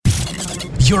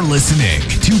You're listening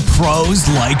to Pros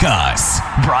Like Us,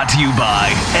 brought to you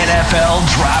by NFL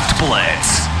Draft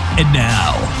Blitz. And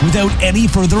now, without any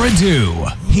further ado,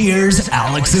 here's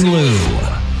Alex and Lou.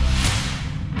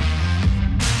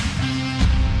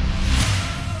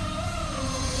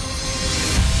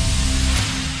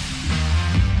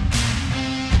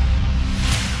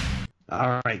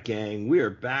 All right, gang, we are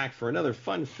back for another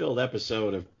fun-filled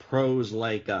episode of Pros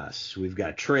Like Us. We've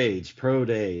got trades, pro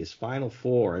days, Final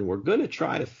Four, and we're going to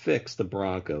try to fix the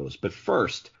Broncos. But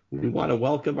first, we want to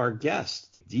welcome our guest,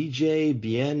 DJ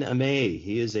Bien-Aime.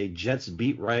 He is a Jets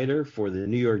beat writer for the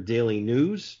New York Daily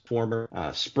News, former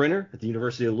sprinter at the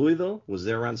University of Louisville, was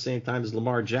there around the same time as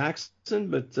Lamar Jackson.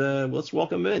 But let's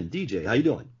welcome him in. DJ, how you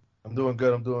doing? I'm doing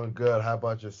good. How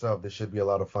about yourself? This should be a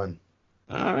lot of fun.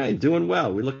 All right, doing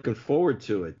well. We're looking forward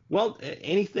to it. Well,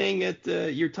 anything at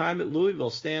your time at Louisville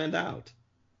stand out?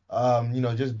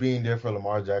 Just being there for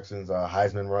Lamar Jackson's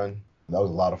Heisman run, that was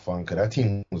a lot of fun because that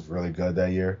team was really good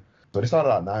that year. So they started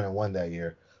out 9-1 that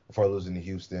year before losing to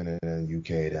Houston and then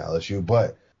UK and LSU.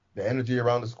 But the energy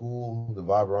around the school, the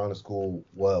vibe around the school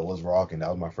was rocking. That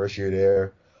was my first year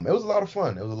there. It was a lot of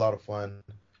fun.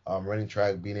 Running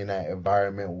track, being in that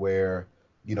environment where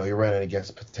you're running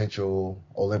against potential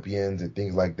Olympians and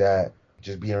things like that.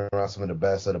 Just being around some of the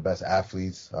best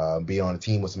athletes, being on a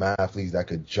team with some athletes that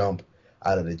could jump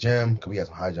out of the gym. We had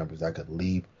some high jumpers that could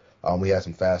leap. We had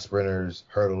some fast sprinters,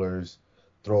 hurdlers,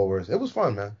 throwers. It was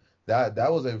fun, man.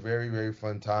 That was a very, very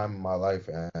fun time in my life,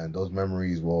 and those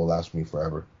memories will last me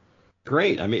forever.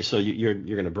 Great. I mean, so you're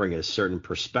going to bring a certain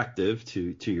perspective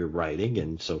to your writing,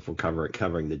 and so from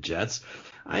covering the Jets.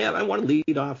 I want to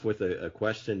lead off with a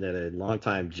question that a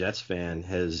longtime Jets fan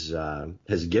has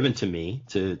given to me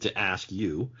to ask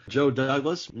you. Joe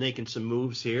Douglas making some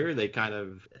moves here. They kind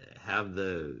of have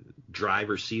the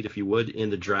driver's seat, if you would, in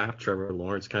the draft. Trevor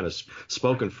Lawrence kind of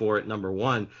spoken for it, number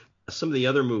one. Some of the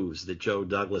other moves that Joe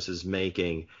Douglas is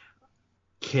making,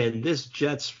 can this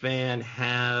Jets fan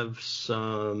have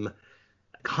some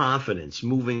confidence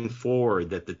moving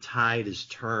forward that the tide is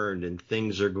turned and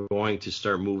things are going to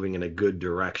start moving in a good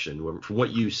direction? From what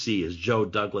you see, is Joe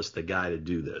Douglas the guy to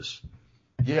do this?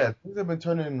 Yeah, things have been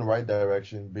turning in the right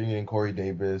direction. Bringing in Corey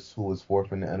Davis, who was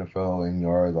fourth in the NFL in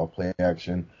yards off play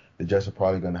action. The Jets are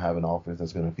probably going to have an offense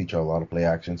that's going to feature a lot of play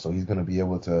action, so he's going to be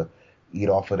able to eat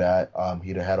off of that.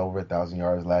 He'd have had over 1,000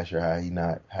 yards last year had he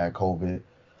not had COVID,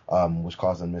 which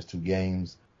caused him to miss 2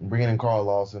 games. Bringing in Carl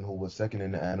Lawson, who was second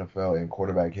in the NFL in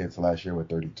quarterback hits last year with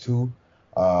 32.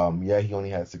 He only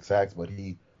had 6 sacks, but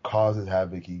he causes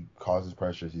havoc. He causes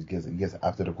pressures. He gets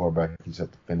after the quarterback. He just has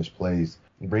to finish plays.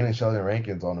 Bringing in Sheldon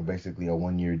Rankins on basically a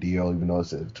 1-year deal, even though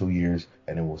it's 2 years,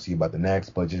 and then we'll see about the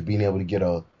next. But just being able to get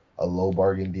a low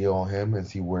bargain deal on him and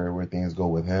see where things go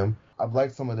with him. I've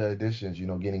liked some of the additions,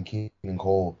 getting Keenan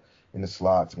Cole in the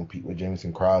slot to compete with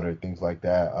Jamison Crowder, things like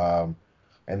that.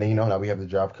 And then, now we have the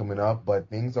draft coming up, but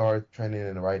things are trending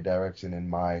in the right direction in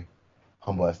my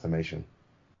humble estimation.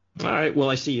 All right. Well,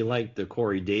 I see you like the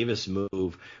Corey Davis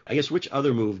move. I guess which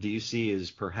other move do you see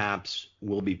as perhaps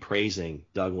we'll be praising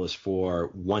Douglas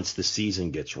for once the season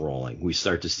gets rolling? We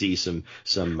start to see some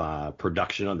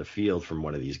production on the field from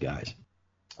one of these guys.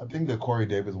 I think the Corey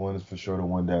Davis one is for sure the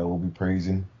one that we'll be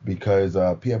praising because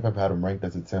PFF had him ranked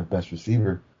as the 10th best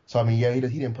receiver. So, I mean, he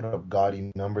didn't put up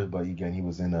gaudy numbers, but again, he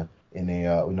was in a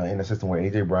system where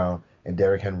A.J. Brown and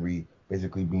Derrick Henry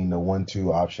basically being the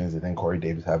 1-2 options, and then Corey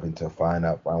Davis having to find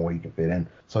where he can fit in.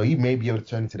 So he may be able to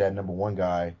turn into that number 1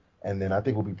 guy, and then I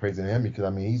think we'll be praising him because, I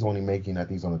mean, he's only making, I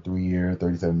think he's on a 3-year,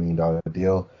 $37 million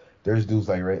deal. There's dudes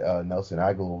like Nelson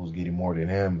Agholor who's getting more than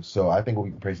him, so I think we'll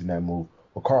be praising that move.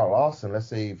 Well, Carl Lawson, let's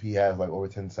say if he has like over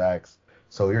 10 sacks,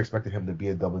 so you're expecting him to be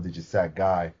a double-digit sack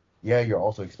guy. Yeah, you're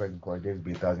also expecting Corey Davis to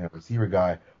be a 1,000-yard receiver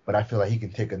guy, but I feel like he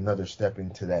can take another step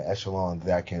into that echelon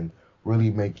that can really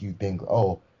make you think,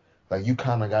 like you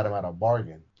kind of got him at a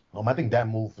bargain. I think that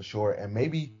move for sure, and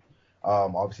maybe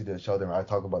obviously I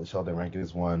talked about the Sheldon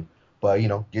Rankins one, but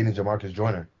getting Jamarcus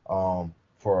Joyner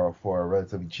for a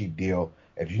relatively cheap deal,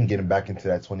 if you can get him back into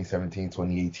that 2017,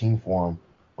 2018 form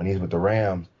when he's with the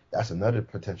Rams, that's another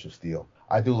potential steal.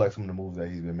 I do like some of the moves that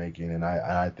he's been making, and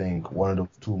I think one of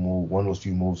those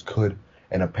few moves could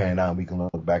end up panning out, and we can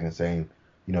look back and saying,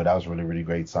 that was really, really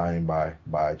great signing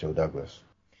by Joe Douglas.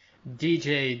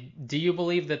 DJ, do you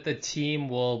believe that the team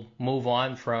will move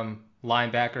on from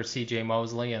linebacker C.J.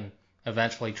 Mosley and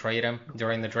eventually trade him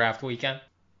during the draft weekend?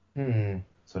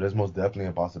 So there's most definitely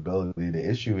a possibility. The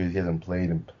issue is he hasn't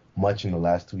played much in the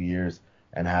last 2 years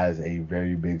and has a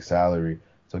very big salary.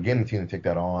 So getting the team to take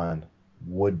that on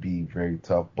would be very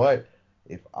tough. But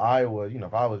if I was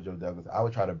Joe Douglas, I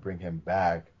would try to bring him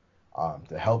back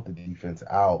to help the defense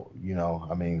out.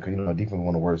 I mean, 'cause, defense was one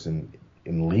of the worst in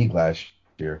the league last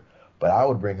year. But I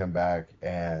would bring him back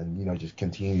and just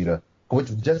continue to, which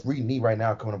is just really neat right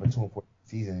now coming up in 2-4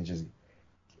 season, and just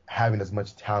having as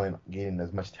much talent, getting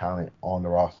as much talent on the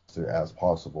roster as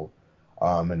possible.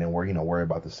 And then worry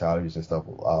about the salaries and stuff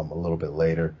a little bit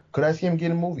later. Could I see him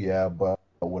getting moved? Yeah, but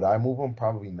would I move him?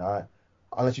 Probably not.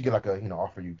 Unless you get like a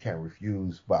offer you can't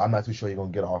refuse. But I'm not too sure you're gonna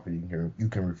get an offer you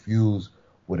can refuse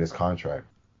with his contract.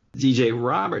 DJ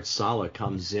Robert Saleh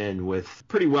comes in with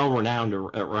pretty well renowned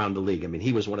around the league. I mean,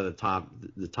 he was one of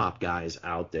the top guys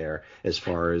out there as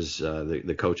far as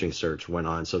the coaching search went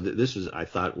on. So this was, I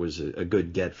thought, was a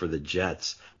good get for the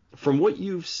Jets. From what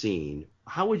you've seen,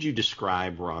 how would you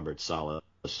describe Robert Saleh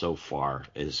so far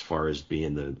as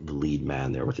being the lead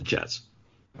man there with the Jets?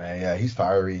 Man, yeah, he's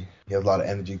fiery. He has a lot of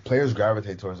energy. Players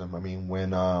gravitate towards him. I mean,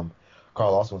 when Carl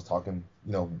Lawson was talking,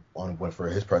 for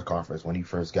his press conference when he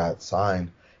first got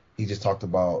signed, he just talked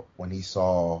about when he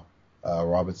saw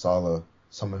Robert Saleh,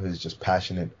 some of his just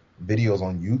passionate videos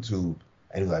on YouTube,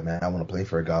 and he was like, man, I want to play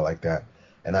for a guy like that.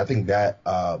 And I think that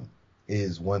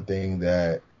is one thing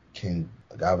that can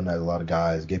galvanize a lot of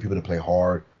guys, get people to play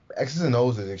hard. X's and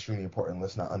O's is extremely important.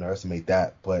 Let's not underestimate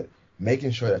that. But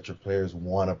making sure that your players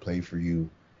want to play for you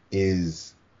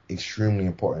is extremely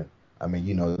important. I mean,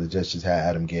 the Jets just had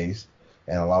Adam Gase,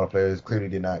 and a lot of players clearly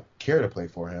did not care to play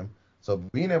for him. So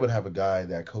being able to have a guy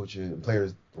that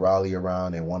players rally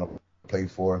around and want to play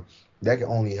for, that can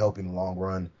only help in the long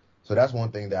run. So that's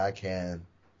one thing that I can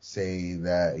say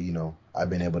that, I've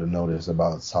been able to notice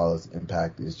about Saleh's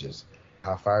impact is just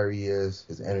how fiery he is,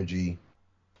 his energy.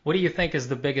 What do you think is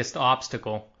the biggest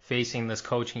obstacle facing this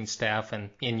coaching staff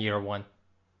in year one?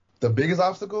 The biggest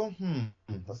obstacle?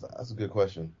 That's a good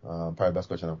question. Probably the best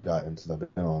question I've gotten since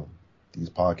I've been on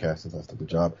these podcasts since I took the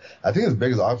job. I think the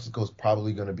biggest obstacle is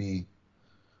probably going to be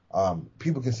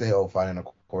people can say, finding a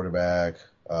quarterback,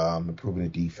 improving the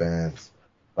defense.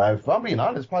 But if I'm being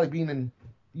honest, probably being in,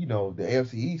 the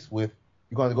AFC East with,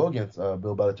 you're going to go against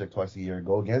Bill Belichick twice a year,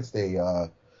 go against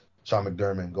a Sean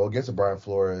McDermott, go against a Brian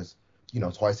Flores,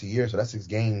 twice a year. So that's 6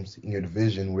 games in your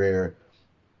division where,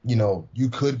 you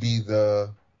could be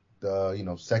the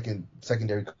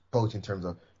secondary coach in terms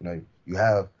of, you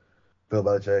have Bill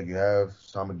Belichick, you have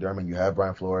Sean McDermott, you have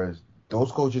Brian Flores.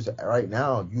 Those coaches right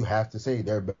now, you have to say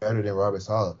they're better than Robert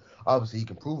Saleh. Obviously, he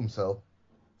can prove himself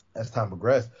as time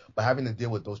progresses, but having to deal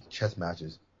with those chess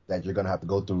matches that you're going to have to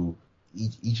go through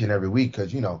each and every week,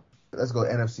 because, let's go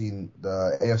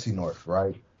the AFC North,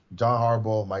 right? John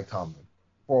Harbaugh, Mike Tomlin.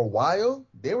 For a while,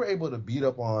 they were able to beat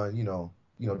up on,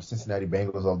 the Cincinnati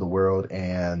Bengals of the world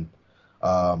and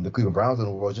the Cleveland Browns of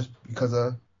the world just because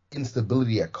of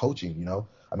instability at coaching,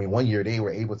 I mean, one year they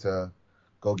were able to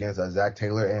go against Zach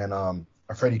Taylor and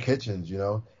Freddie Kitchens,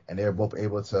 and they were both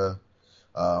able to,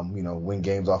 win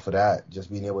games off of that,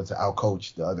 just being able to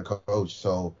outcoach the other coach.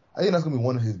 So I think that's going to be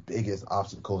one of his biggest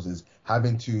obstacles is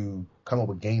having to come up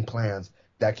with game plans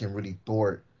that can really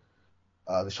thwart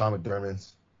the Sean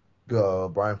McDermott's,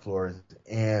 Brian Flores,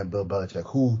 and Bill Belichick,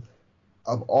 who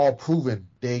have all proven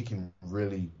they can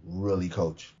really, really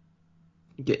coach.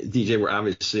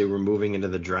 DJ, we're moving into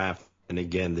the draft. And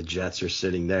again, the Jets are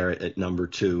sitting there at number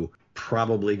 2,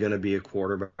 probably going to be a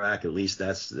quarterback. At least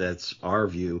that's our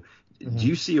view. Mm-hmm. Do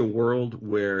you see a world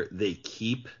where they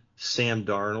keep Sam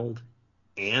Darnold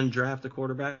and draft a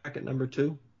quarterback at number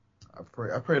 2?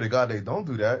 I pray to God they don't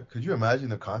do that. Could you imagine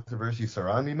the controversy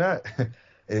surrounding that?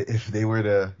 If they were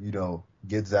to,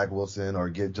 get Zach Wilson or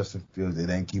get Justin Fields and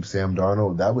then keep Sam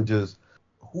Darnold, that would just,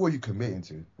 who are you committing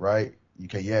to, right?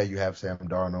 You have Sam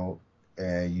Darnold,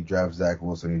 and you draft Zach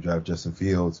Wilson, you draft Justin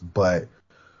Fields, but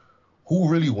who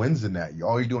really wins in that?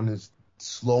 All you're doing is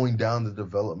slowing down the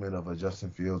development of a Justin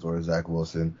Fields or a Zach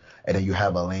Wilson, and then you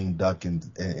have a lame duck in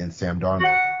Sam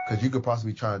Darnold. Because you could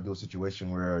possibly try to do a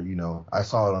situation where, I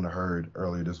saw it on the Herd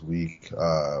earlier this week,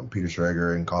 Peter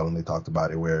Schrager and Colin, they talked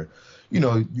about it, where, you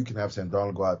can have Sam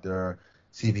Darnold go out there,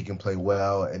 see if he can play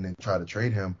well, and then try to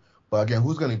trade him. But again,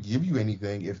 who's going to give you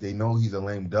anything if they know he's a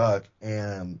lame duck?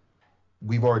 And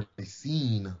we've already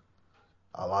seen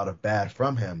a lot of bad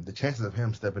from him. The chances of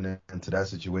him stepping into that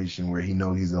situation where he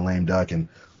knows he's a lame duck and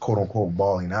quote unquote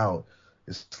balling out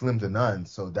is slim to none.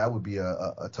 So that would be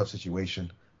a tough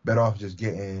situation. Better off just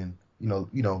getting,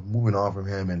 moving on from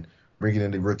him and bringing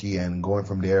in the rookie and going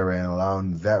from there and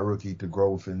allowing that rookie to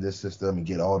grow within this system and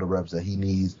get all the reps that he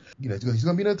needs. He's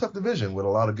going to be in a tough division with a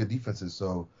lot of good defenses.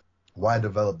 So why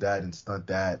develop that and stunt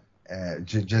that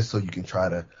just so you can try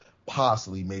to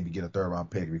possibly maybe get a 3rd-round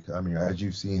pick? Because, I mean, as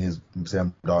you've seen, his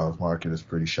Sam Darnold's market is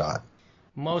pretty shot.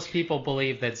 Most people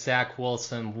believe that Zach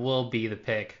Wilson will be the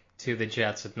pick to the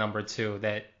Jets at number 2,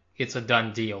 that it's a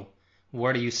done deal.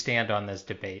 Where do you stand on this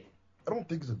debate? I don't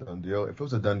think it's a done deal. If it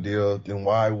was a done deal, then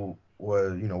why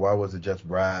was the Jets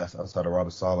brass outside of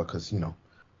Robert Saleh? Because he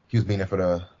was being there for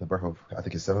the birth of, I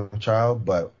think, his 7th child.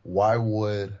 But why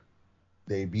would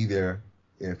they be there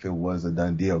if it was a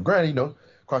done deal? Granted,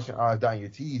 cross your I's, dot your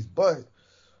T's, but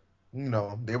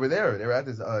they were there. They were at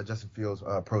this Justin Fields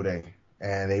pro day,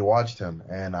 and they watched him,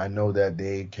 and I know that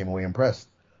they came away impressed.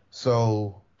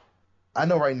 So I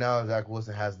know right now Zach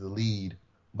Wilson has the lead,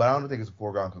 but I don't think it's a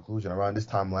foregone conclusion. Around this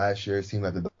time last year, it seemed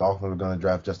like the Dolphins were going to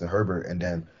draft Justin Herbert, and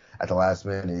then at the last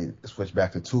minute, it switched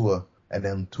back to Tua. And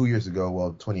then 2 years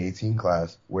ago, 2018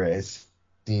 class, where it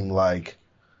seemed like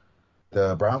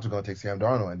the Browns were going to take Sam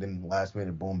Darnold, and then last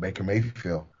minute, boom, Baker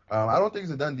Mayfield. I don't think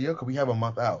it's a done deal because we have a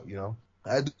month out,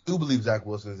 I do believe Zach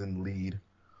Wilson's in the lead,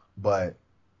 but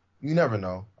you never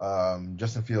know.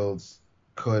 Justin Fields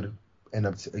could end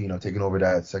up, taking over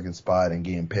that second spot and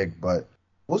getting picked, but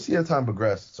we'll see as time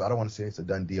progresses, so I don't want to say it's a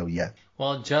done deal yet.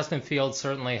 Well, Justin Fields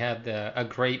certainly had a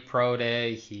great pro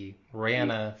day. He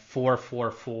ran a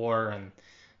 4.44, and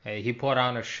he put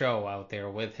on a show out there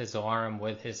with his arm,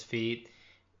 with his feet.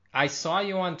 I saw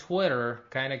you on Twitter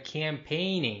kind of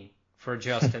campaigning for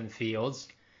Justin Fields.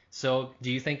 So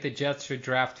do you think the Jets should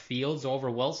draft Fields over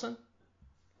Wilson?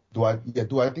 Do I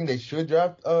think they should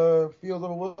draft Fields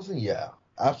over Wilson? Yeah,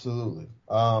 absolutely.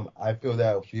 I feel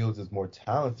that Fields is more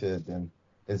talented than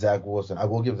Zach Wilson. I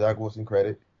will give Zach Wilson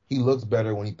credit. He looks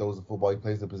better when he throws the football. He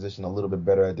plays the position a little bit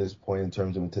better at this point in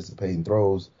terms of anticipating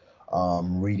throws,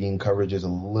 reading coverages a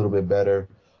little bit better,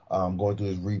 going through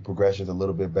his read progressions a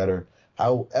little bit better.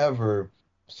 However,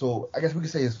 so I guess we could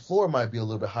say his floor might be a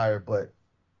little bit higher, but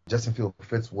Justin Fields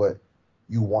fits what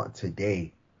you want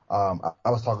today. I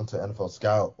was talking to an NFL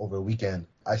scout over the weekend.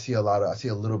 I see a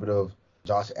little bit of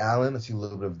Josh Allen. I see a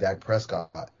little bit of Dak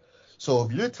Prescott. So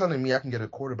if you're telling me I can get a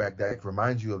quarterback that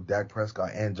reminds you of Dak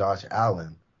Prescott and Josh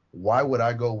Allen, why would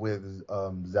I go with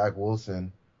Zach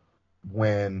Wilson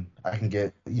when I can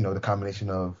get, the combination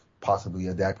of possibly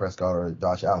a Dak Prescott or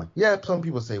Josh Allen? Yeah, some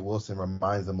people say Wilson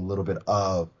reminds them a little bit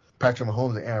of Patrick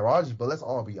Mahomes and Aaron Rodgers, but let's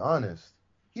all be honest.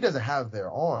 He doesn't have their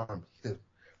arm.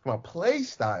 From a play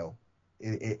style,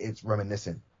 it's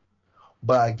reminiscent.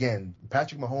 But again,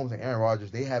 Patrick Mahomes and Aaron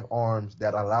Rodgers, they have arms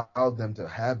that allow them to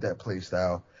have that play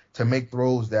style, to make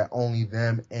throws that only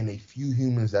them and a few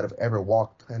humans that have ever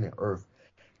walked planet Earth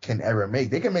can ever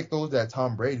make. They can make throws that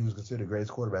Tom Brady, who's considered the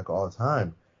greatest quarterback of all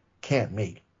time, can't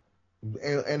make.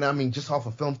 And I mean, just off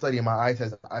of film study in my eye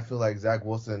test, I feel like Zach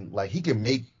Wilson, he can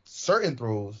make certain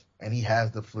throws, and he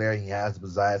has the flair, he has the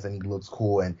pizzazz, and he looks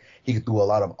cool, and he can do a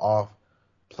lot of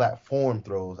off-platform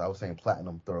throws. I was saying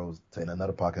platinum throws in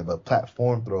another podcast, but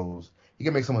platform throws. He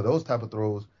can make some of those type of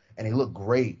throws, and he looked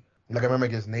great. Like I remember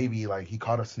against Navy, he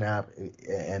caught a snap,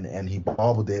 and he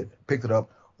bobbled it, picked it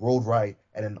up, rolled right,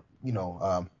 and then,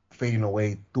 fading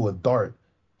away threw a dart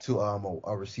to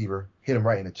a receiver, hit him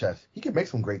right in the chest. He can make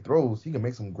some great throws. He can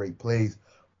make some great plays,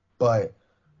 but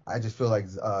I just feel like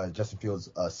Justin Fields'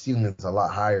 ceiling is a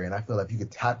lot higher, and I feel like if you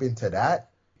could tap into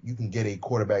that, you can get a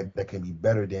quarterback that can be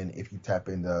better than if you tap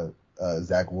into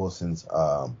Zach Wilson's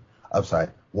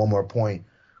upside. One more point.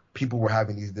 People were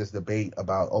having this debate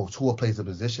about, Tua plays the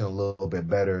position a little bit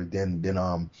better than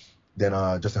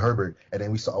Justin Herbert, and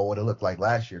then we saw what it looked like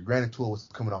last year. Granted, Tua was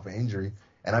coming off an injury,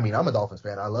 and I mean, I'm a Dolphins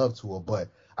fan. I love Tua, but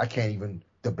I can't even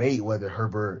debate whether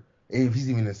Herbert, if he's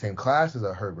even in the same class as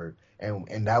a Herbert,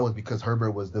 and that was because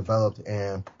Herbert was developed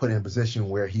and put in a position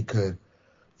where he could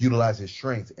utilize his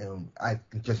strengths, and I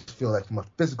just feel like from a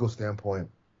physical standpoint,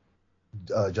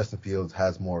 Justin Fields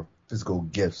has more physical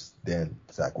gifts than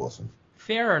Zach Wilson.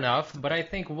 Fair enough, but I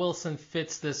think Wilson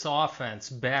fits this offense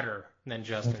better than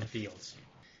Justin Fields.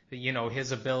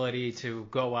 His ability to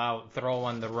go out, throw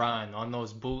on the run, on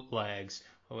those bootlegs,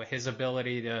 his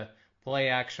ability to play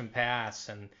action pass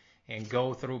and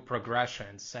go through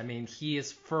progressions. I mean, he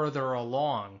is further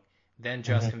along than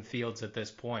Justin Fields at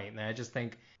this point. And I just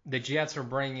think the Jets are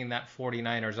bringing that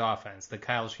 49ers offense, the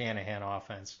Kyle Shanahan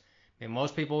offense. I mean,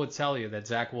 most people would tell you that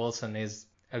Zach Wilson is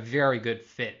a very good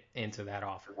fit into that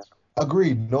offense.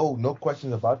 Agreed. No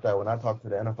questions about that. When I talked to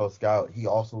the NFL scout,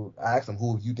 I asked him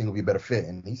who you think would be a better fit,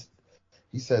 and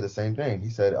he said the same thing. He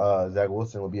said Zach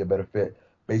Wilson would be a better fit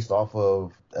based off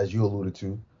of, as you alluded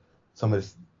to, some of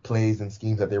the plays and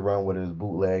schemes that they run with his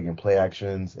bootleg and play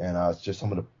actions, and just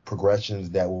some of the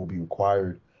progressions that will be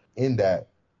required in that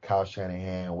Kyle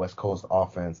Shanahan West Coast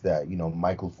offense that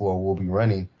Mike LaFleur will be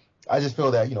running. I just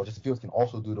feel that Justin Fields can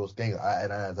also do those things.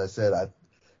 And as I said,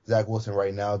 Zach Wilson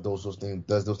right now does those things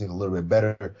a little bit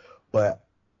better, but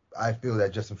I feel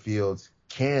that Justin Fields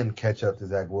can catch up to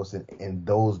Zach Wilson in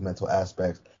those mental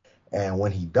aspects, and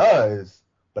when he does,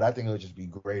 but I think it'll just be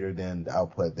greater than the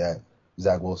output that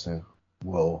Zach Wilson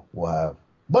will have.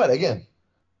 But again,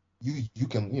 you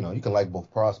can like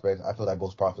both prospects. I feel like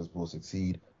both prospects will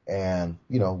succeed, and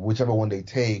whichever one they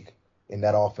take in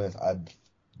that offense, I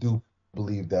do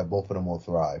believe that both of them will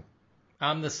thrive.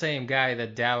 I'm the same guy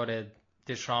that doubted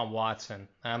Deshaun Watson.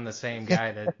 I'm the same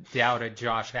guy that doubted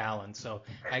Josh Allen. So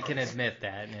I can admit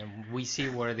that, and we see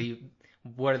where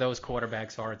those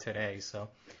quarterbacks are today. So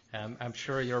I'm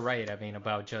sure you're right. I mean,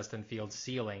 about Justin Fields'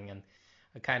 ceiling, and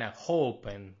a kind of hope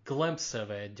and glimpse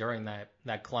of it during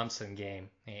that Clemson game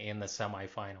in the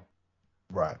semifinal.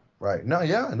 Right.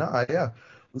 Yeah.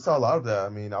 We saw a lot of that. I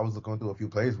mean, I was looking through a few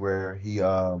plays where he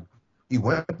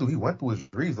went through his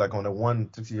reads, like on the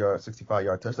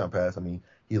 65-yard touchdown pass. I mean,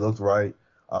 he looked right,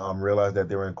 realized that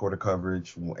they were in quarter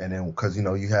coverage, and then because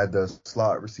you had the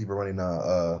slot receiver running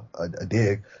a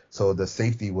dig, so the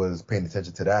safety was paying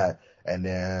attention to that, and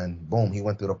then boom, he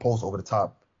went through the post over the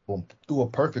top, boom, threw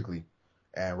it perfectly,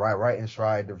 and right in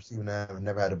stride. The receiver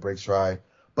never had to break stride,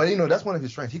 but that's one of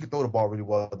his strengths. He could throw the ball really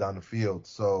well down the field.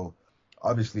 So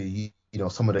obviously, he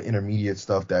some of the intermediate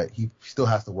stuff that he still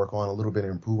has to work on a little bit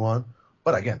and improve on.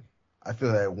 But again, I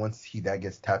feel that once that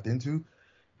gets tapped into,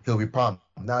 he'll be problem.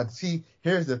 Now, see,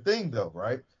 here's the thing though,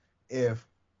 right? If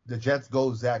the Jets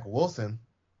go Zach Wilson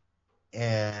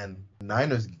and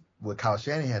Niners with Kyle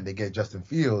Shanahan, they get Justin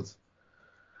Fields.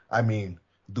 I mean,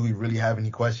 do we really have any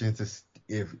questions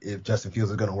if Justin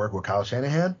Fields is going to work with Kyle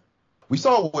Shanahan? We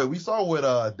saw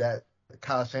what that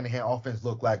Kyle Shanahan offense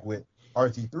looked like with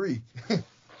RG3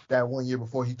 that one year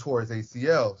before he tore his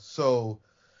ACL. So,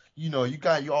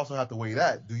 you also have to weigh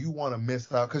that. Do you want to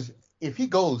miss out? Because if he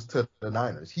goes to the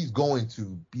Niners, he's going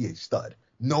to be a stud.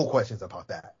 No questions about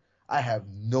that. I have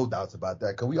no doubts about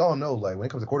that, because we all know, like, when it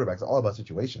comes to quarterbacks, it's all about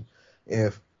situation.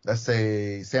 If, let's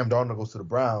say, Sam Darnold goes to the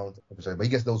Browns, but he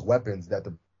gets those weapons that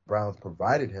the Browns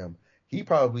provided him, he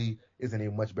probably is in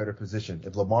a much better position.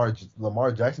 If Lamar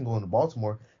Jackson going to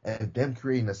Baltimore and them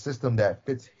creating a system that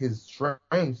fits his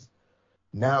strengths,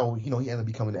 now, he ended up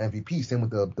becoming the MVP. Same with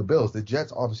the Bills. The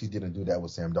Jets obviously didn't do that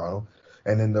with Sam Darnold.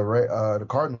 And then the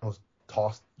Cardinals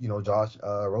tossed, Josh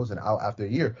Rosen out after a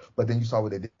year. But then you saw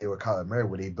what they did with Kyler Murray,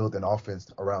 where they built an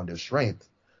offense around their strengths.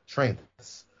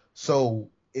 So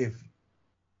if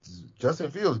Justin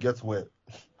Fields gets with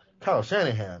Kyle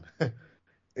Shanahan,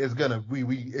 he's going to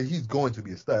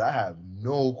be a stud. I have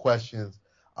no questions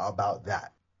about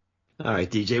that. All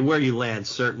right, DJ, where you land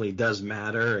certainly does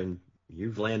matter, and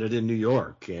you've landed in New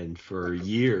York, and for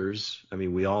years, I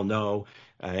mean, we all know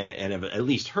and have at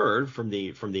least heard from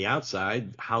the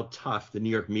outside how tough the New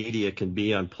York media can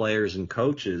be on players and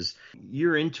coaches.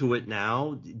 You're into it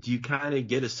now. Do you kind of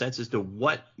get a sense as to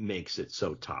what makes it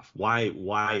so tough? Why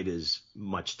it is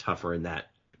much tougher in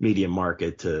that media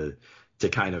market to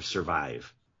kind of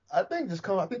survive? I think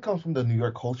it comes from the New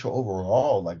York culture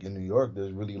overall. Like, in New York,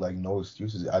 there's really like no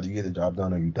excuses. Either you get the job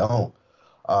done or you don't.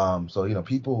 So,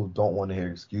 people don't want to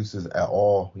hear excuses at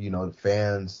all. The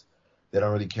fans, they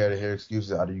don't really care to hear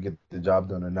excuses. Either you get the job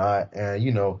done or not. And,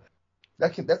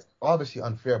 that's obviously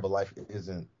unfair, but life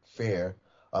isn't fair.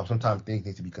 Sometimes things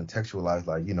need to be contextualized,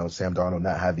 like, Sam Darnold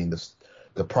not having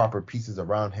the proper pieces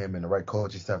around him and the right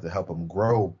coaching staff to help him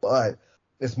grow. But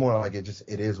it's more like it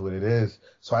is what it is.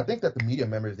 So I think that the media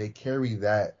members, they carry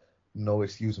that no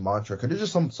excuse mantra, because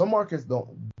there's just some markets don't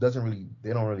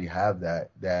really have that.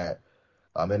 They're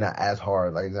not as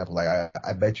hard. Like, example, like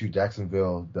I bet you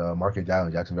Jacksonville, the market down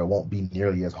in Jacksonville, won't be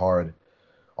nearly as hard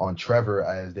on Trevor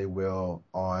as they will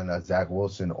on Zach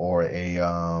Wilson or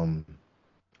a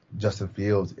Justin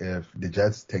Fields if the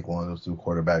Jets take one of those two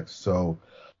quarterbacks. So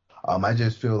I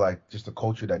just feel like just the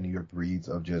culture that New York breeds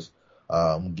of just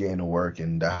getting to work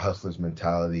and the hustler's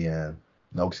mentality and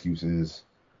no excuses,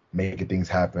 making things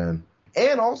happen.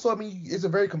 And also, I mean, it's a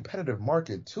very competitive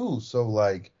market too. So,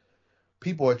 like,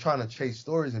 people are trying to chase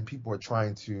stories and people are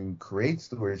trying to create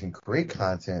stories and create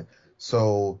content.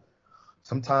 So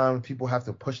sometimes people have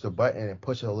to push the button and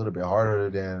push it a little bit harder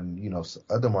than,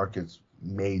 other markets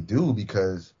may do,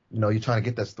 because, you're trying to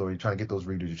get that story, you're trying to get those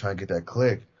readers, you're trying to get that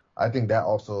click. I think that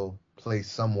also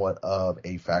plays somewhat of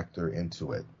a factor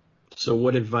into it. So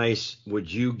what advice would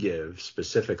you give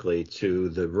specifically to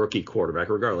the rookie quarterback,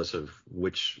 regardless of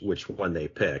which one they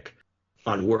pick,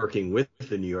 on working with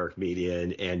the New York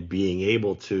media and being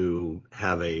able to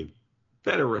have a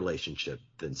better relationship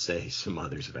than, say, some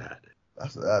others have had?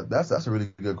 That's a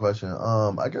really good question.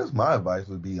 I guess my advice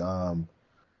would be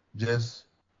just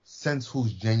sense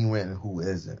who's genuine and who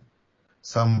isn't.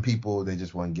 Some people, they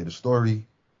just want to get a story,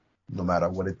 no matter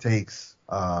what it takes.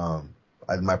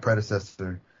 My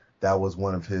predecessor, that was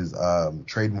one of his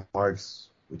trademarks,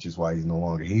 which is why he's no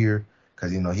longer here,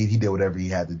 because he did whatever he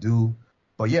had to do.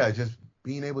 But yeah, just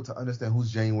being able to understand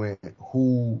who's genuine,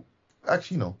 who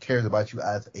actually cares about you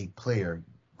as a player.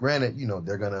 Granted,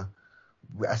 they're gonna.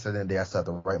 At the end of the day, I still have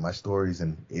to write my stories,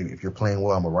 and if you're playing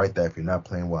well, I'm gonna write that. If you're not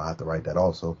playing well, I have to write that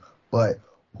also. But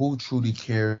who truly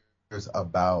cares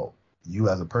about you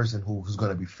as a person? Who's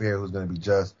gonna be fair? Who's gonna be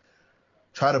just?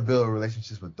 Try to build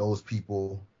relationships with those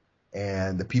people,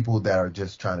 and the people that are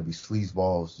just trying to be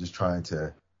sleazeballs, just trying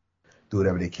to do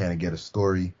whatever they can to get a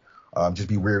story. Just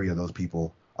be wary of those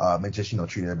people, and just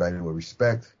treat everybody with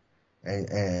respect,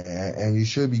 and you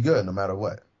should be good no matter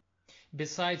what.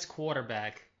 Besides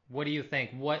quarterback, what do you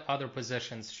think? What other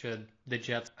positions should the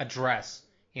Jets address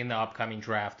in the upcoming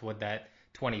draft with that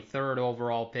 23rd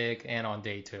overall pick and on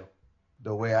day 2?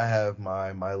 The way I have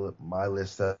my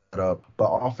list set up, but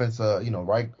offense,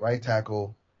 right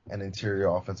tackle and interior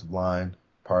offensive line,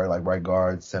 probably like right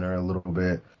guard, center a little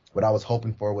bit. What I was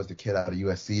hoping for was the kid out of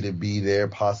USC to be there.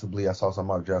 Possibly, I saw some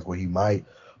mock drafts where he might,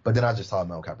 but then I just saw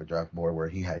him on Kappa draft board where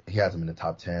he has him in the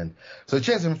top 10. So the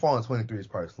chance of him falling 23 is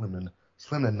probably slim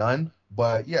to none.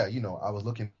 But yeah, I was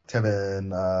looking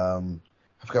Tevin.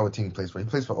 I forgot what team he plays for. He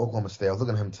plays for Oklahoma State. I was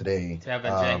looking at him today.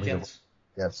 Tevin Jenkins.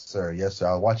 Yes, sir. I was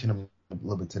watching him a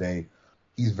little bit today.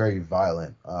 He's very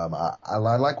violent. I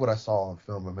like what I saw on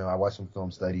film of him. I watched some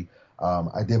film study.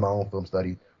 I did my own film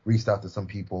study. Reached out to some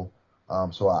people.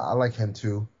 So I like him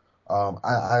too.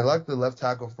 I like the left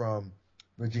tackle from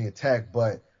Virginia Tech,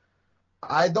 but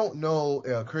I don't know,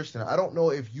 Christian. I don't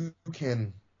know if you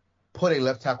can put a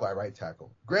left tackle at right tackle.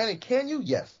 Granted, can you?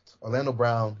 Yes. Orlando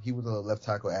Brown, he was a left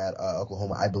tackle at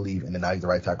Oklahoma, I believe, and then now he's the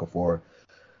right tackle for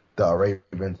the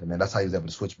Ravens, and then that's how he was able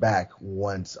to switch back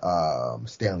once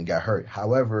Stanley got hurt.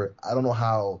 However, I don't know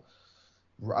how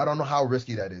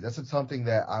risky that is. That's something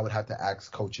that I would have to ask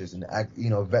coaches and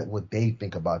vet what they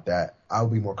think about that. I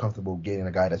would be more comfortable getting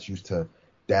a guy that's used to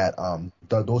that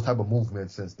those type of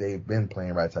movements since they've been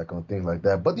playing right tackle and things like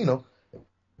that. But if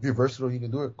you're versatile, you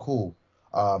can do it. Cool.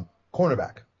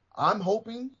 Cornerback. I'm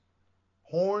hoping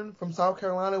Horn from South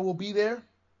Carolina will be there.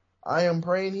 I am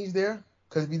praying he's there,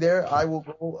 because if he's there, I will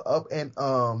go up and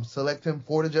select him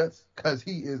for the Jets, because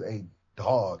he is a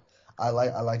dog. I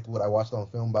liked what I watched on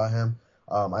film by him.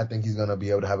 I think he's gonna be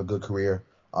able to have a good career.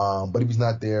 But if he's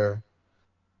not there,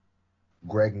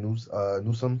 Greg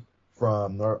Newsome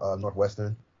from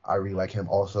Northwestern, I really like him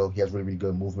also. He has really, really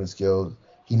good movement skills.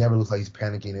 He never looks like he's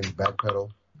panicking in his back pedal.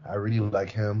 I really like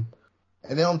him.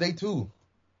 And then on day 2,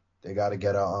 they gotta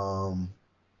get a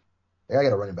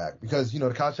running back, because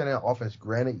the Kyle Shanahan offense.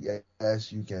 Granted,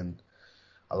 yes,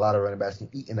 a lot of running backs can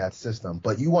eat in that system,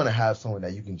 but you want to have someone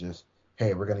that you can just,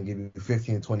 hey, we're gonna give you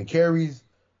 15 and 20 carries,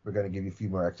 we're gonna give you a few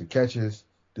more extra catches,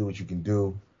 do what you can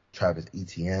do. Travis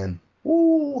Etienne,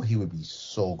 ooh, he would be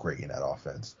so great in that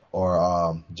offense. Or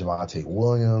Javonte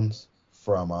Williams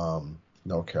from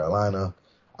North Carolina,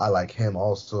 I like him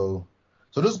also.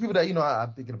 So those are people that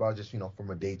I'm thinking about just from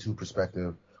a day 2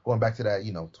 perspective. Going back to that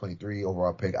 23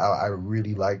 overall pick, I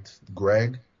really liked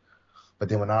Greg, but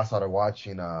then when I started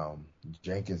watching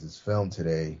Jenkins' film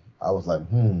today, I was like,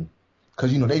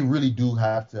 because they really do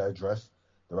have to address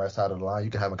the right side of the line.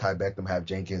 You can have Mekhi Beckham, have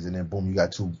Jenkins, and then boom, you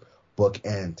got 2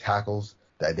 bookend tackles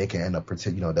that they can end up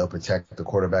they'll protect the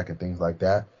quarterback and things like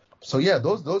that. So yeah,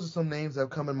 those are some names that have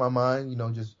come in my mind.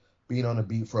 Just being on the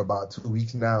beat for about 2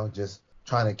 weeks now, just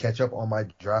trying to catch up on my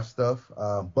draft stuff,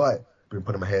 but been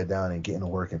putting my head down and getting to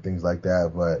work and things like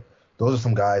that. But those are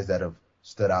some guys that have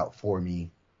stood out for me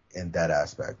in that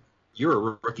aspect. You're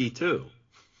a rookie too,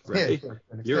 right? Yeah,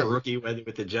 you're a rookie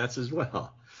with the Jets as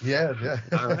well. Yeah.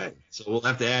 All right, so we'll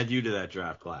have to add you to that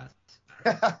draft class.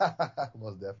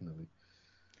 Most definitely.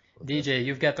 DJ,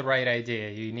 you've got the right idea.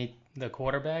 You need the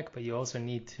quarterback, but you also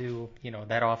need to,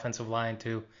 that offensive line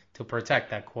to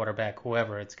protect that quarterback,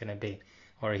 whoever it's going to be,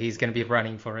 or he's going to be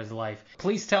running for his life.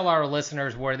 Please tell our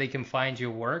listeners where they can find your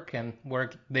work and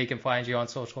where they can find you on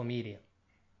social media.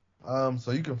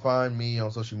 So you can find me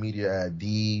on social media at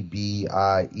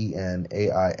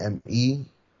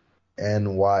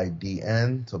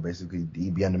DBIENAIMENYDN. So basically D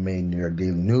Bien-Aime, New York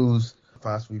Daily News. You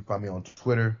can find me on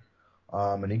Twitter.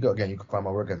 And you can find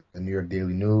my work at the New York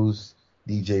Daily News,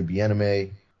 DJ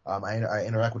Bien-Aime. I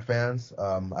interact with fans.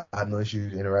 I have no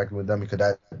issues interacting with them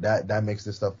because that makes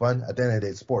this stuff fun. At the end of the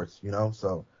day, it's sports,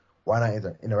 so why not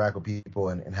interact with people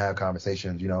and have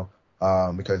conversations,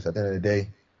 because at the end of the day,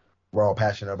 we're all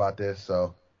passionate about this.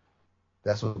 So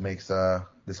that's what makes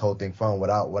this whole thing fun.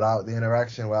 Without the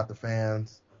interaction, without the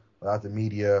fans, without the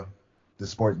media, the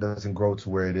sport doesn't grow to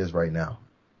where it is right now.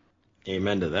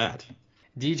 Amen to that.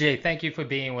 DJ, thank you for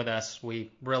being with us.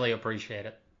 We really appreciate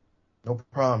it. No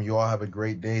problem. You all have a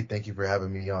great day. Thank you for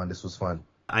having me on. This was fun.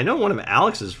 I know one of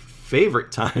Alex's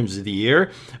favorite times of the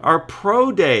year are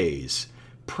pro days.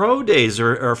 Pro days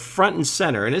are front and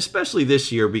center, and especially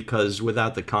this year because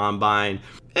without the combine,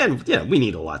 and yeah, we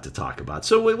need a lot to talk about.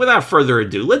 So without further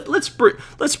ado, let's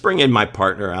bring in my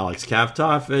partner Alex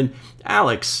Kavtoff. And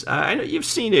Alex, I know you've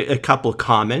seen a couple of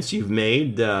comments you've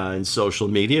made in social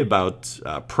media about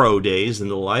pro days and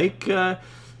the like.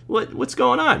 What's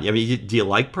going on? I mean, do you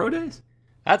like pro days?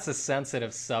 That's a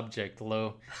sensitive subject,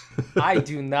 Lou. I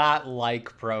do not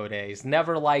like pro days.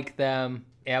 Never liked them.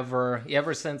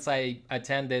 Ever since I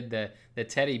attended the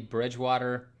Teddy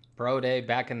Bridgewater Pro Day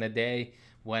back in the day,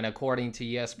 when according to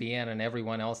ESPN and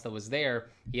everyone else that was there,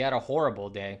 he had a horrible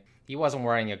day. He wasn't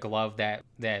wearing a glove that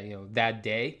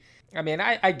day. I mean,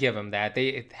 I give him that.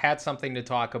 They had something to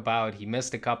talk about. He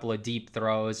missed a couple of deep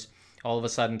throws. All of a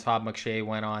sudden, Todd McShay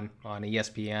went on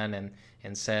ESPN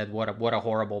and said what a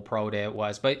horrible pro day it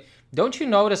was. But don't you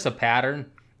notice a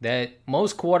pattern that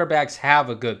most quarterbacks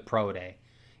have a good pro day?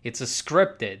 It's a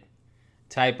scripted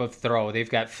type of throw. They've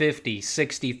got 50,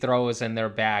 60 throws in their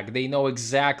bag. They know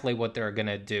exactly what they're going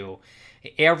to do.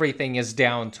 Everything is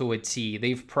down to a T.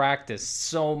 They've practiced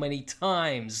so many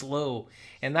times, Lou.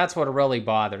 And that's what really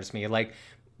bothers me. Like,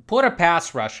 put a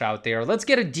pass rush out there. Let's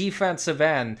get a defensive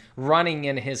end running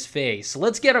in his face.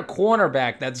 Let's get a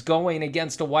cornerback that's going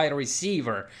against a wide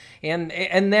receiver. And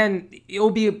then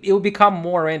it'll become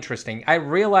more interesting. I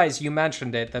realize you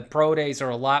mentioned it, that pro days are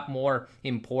a lot more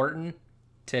important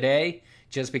today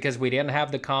just because we didn't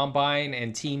have the combine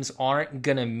and teams aren't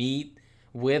going to meet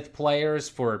with players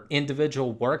for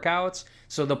individual workouts.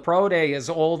 So the pro day is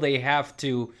all they have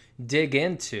to dig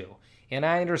into. And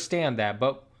I understand that,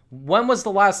 but when was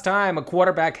the last time a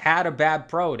quarterback had a bad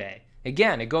pro day?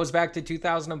 Again, it goes back to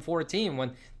 2014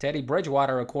 when Teddy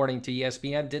Bridgewater, according to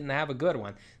ESPN, didn't have a good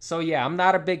one. So yeah, I'm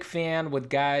not a big fan with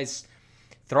guys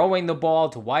throwing the ball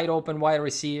to wide open wide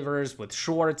receivers with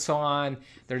shorts on.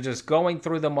 They're just going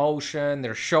through the motion.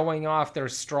 They're showing off their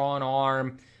strong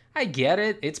arm. I get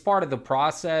it. It's part of the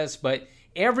process, but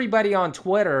everybody on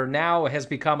Twitter now has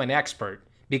become an expert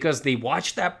because they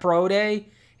watch that pro day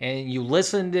and you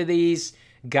listen to these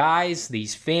guys,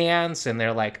 these fans, and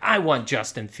they're like, I want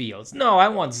Justin Fields. No, I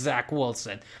want Zach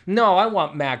Wilson. No, I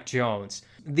want Mac Jones.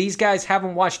 These guys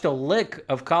haven't watched a lick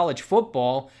of college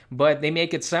football, but they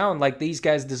make it sound like these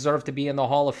guys deserve to be in the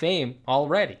Hall of Fame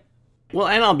already. Well,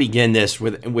 and I'll begin this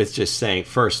with just saying,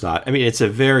 first off, I mean, it's a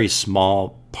very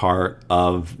small part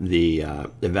of the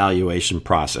evaluation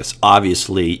process.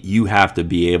 Obviously, you have to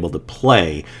be able to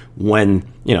play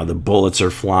when, the bullets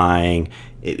are flying.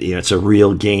 It's a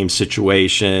real game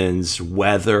situations,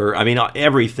 weather, I mean,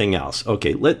 everything else.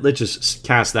 Okay, let's just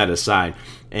cast that aside.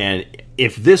 And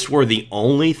if this were the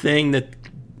only thing that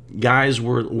guys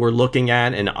were looking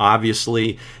at, and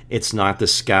obviously it's not the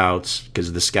scouts,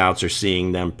 because the scouts are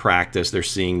seeing them practice, they're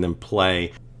seeing them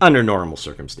play under normal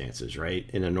circumstances, right,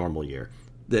 in a normal year,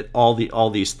 that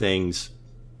all these things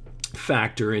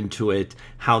factor into it,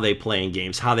 how they play in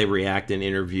games, how they react in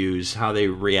interviews, how they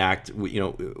react,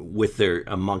 with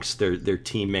amongst their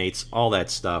teammates, all that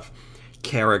stuff,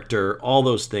 character, all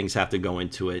those things have to go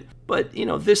into it. But,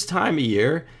 this time of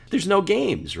year, there's no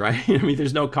games, right? I mean,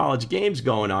 there's no college games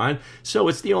going on. So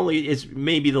it's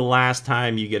maybe the last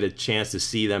time you get a chance to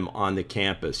see them on the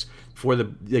campus. For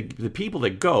the people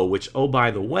that go, which, oh,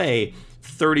 by the way,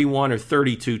 31 or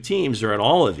 32 teams are at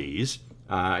all of these.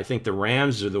 I think the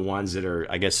Rams are the ones that are,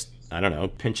 I guess, I don't know,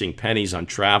 pinching pennies on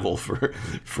travel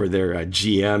for their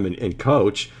GM and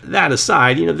coach. That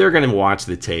aside, they're going to watch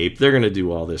the tape. They're going to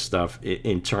do all this stuff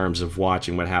in terms of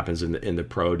watching what happens in the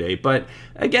pro day. But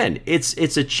again, it's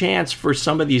a chance for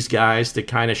some of these guys to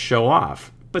kind of show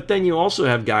off. But then you also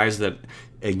have guys that,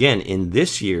 again, in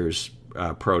this year's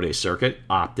pro day circuit,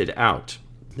 opted out.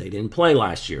 They didn't play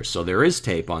last year, so there is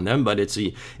tape on them, but it's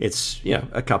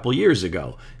a couple years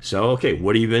ago. So, okay,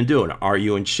 what have you been doing? Are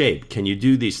you in shape? Can you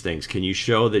do these things? Can you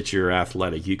show that you're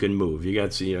athletic? You can move. You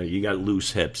got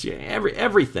loose hips.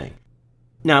 Everything.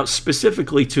 Now,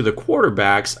 specifically to the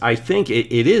quarterbacks, I think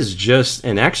it is just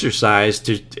an exercise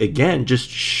to, again, just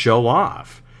show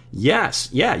off. Yes,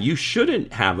 you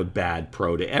shouldn't have a bad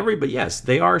pro day. Everybody, yes,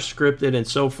 they are scripted and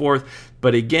so forth.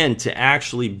 But again, to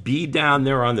actually be down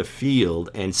there on the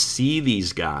field and see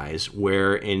these guys,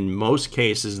 where in most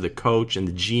cases the coach and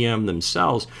the GM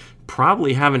themselves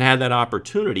probably haven't had that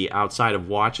opportunity outside of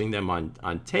watching them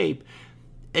on tape.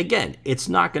 Again, it's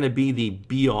not going to be the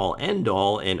be-all,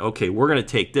 end-all, and okay, we're going to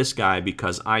take this guy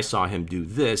because I saw him do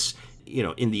this,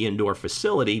 in the indoor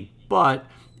facility, but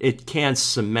it can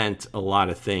cement a lot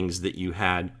of things that you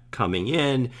had coming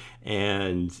in,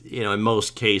 and in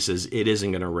most cases, it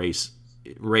isn't going to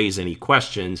raise any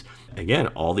questions. Again,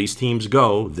 all these teams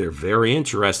go. They're very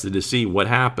interested to see what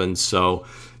happens. So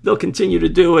they'll continue to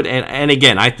do it. And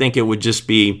again, I think it would just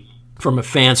be, from a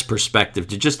fan's perspective,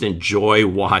 to just enjoy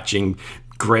watching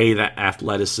great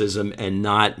athleticism and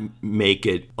not make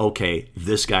it, okay,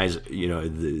 this guy's,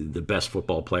 the best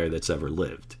football player that's ever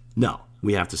lived. No.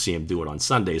 We have to see him do it on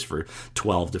Sundays for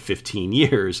 12 to 15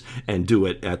 years and do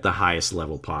it at the highest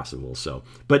level possible. So,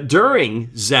 but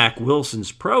during Zach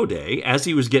Wilson's pro day, as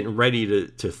he was getting ready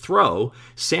to throw,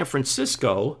 San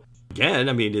Francisco, again,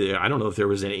 I mean, I don't know if there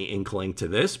was any inkling to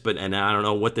this, and I don't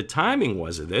know what the timing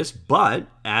was of this, but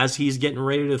as he's getting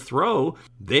ready to throw,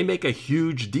 they make a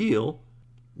huge deal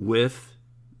with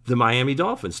the Miami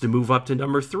Dolphins to move up to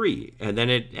number 3. And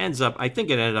then it ends up, I think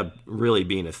it ended up really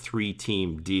being a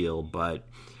 3-team deal, but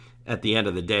at the end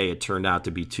of the day, it turned out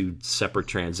to be 2 separate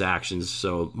transactions.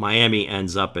 So Miami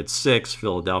ends up at 6,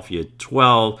 Philadelphia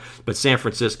 12, but San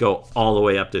Francisco all the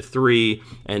way up to 3.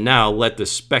 And now let the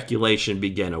speculation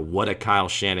begin of what a Kyle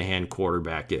Shanahan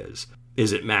quarterback is.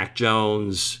 Is it Mac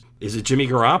Jones? Is it Jimmy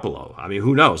Garoppolo? I mean,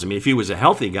 who knows? I mean, if he was a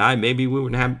healthy guy, maybe we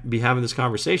wouldn't be having this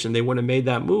conversation. They wouldn't have made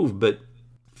that move, but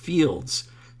Fields,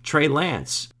 Trey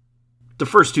Lance. The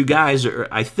first 2 guys,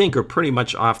 I think, are pretty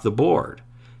much off the board.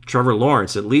 Trevor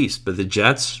Lawrence, at least. But the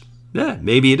Jets,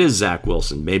 maybe it is Zach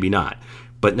Wilson, maybe not.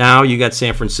 But now you got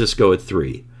San Francisco at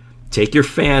 3. Take your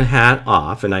fan hat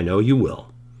off, and I know you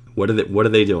will. What are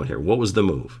they doing here? What was the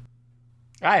move?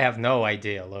 I have no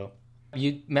idea, Lou.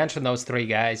 You mentioned those 3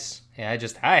 guys,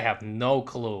 and I have no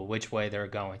clue which way they're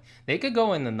going. They could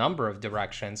go in a number of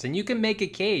directions, and you can make a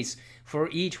case for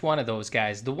each one of those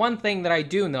guys. The one thing that I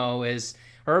do know is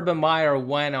Urban Meyer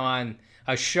went on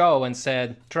a show and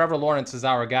said, Trevor Lawrence is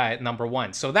our guy at number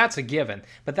 1. So that's a given.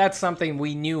 But that's something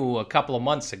we knew a couple of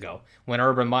months ago when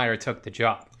Urban Meyer took the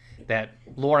job, that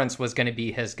Lawrence was going to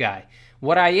be his guy.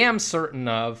 What I am certain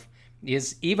of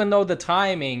is, even though the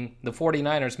timing, the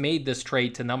 49ers made this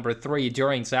trade to number 3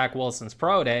 during Zach Wilson's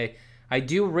pro day, I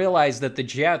do realize that the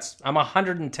Jets, I'm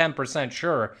 110%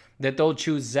 sure that they'll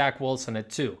choose Zach Wilson at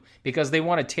 2 because they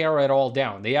want to tear it all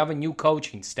down. They have a new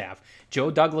coaching staff.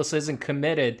 Joe Douglas isn't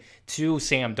committed to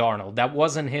Sam Darnold. That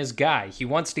wasn't his guy. He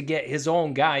wants to get his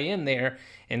own guy in there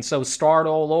and so start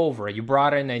all over. You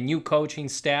brought in a new coaching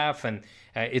staff, and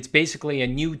it's basically a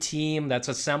new team that's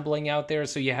assembling out there,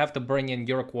 so you have to bring in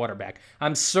your quarterback.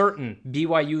 I'm certain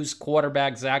BYU's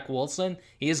quarterback, Zach Wilson,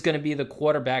 is going to be the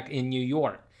quarterback in New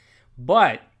York.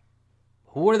 But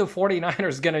who are the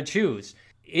 49ers going to choose?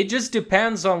 It just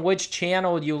depends on which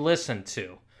channel you listen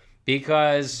to,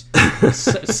 because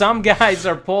some guys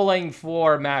are pulling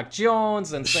for Mac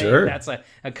Jones and saying that's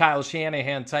a Kyle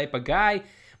Shanahan type of guy.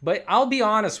 But I'll be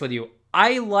honest with you,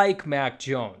 I like Mac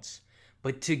Jones.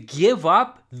 But to give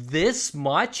up this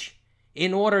much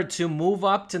in order to move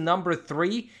up to number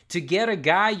 3, to get a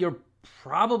guy you're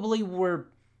probably were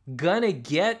going to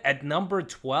get at number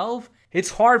 12,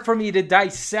 it's hard for me to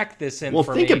dissect this information.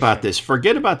 Well, think about this.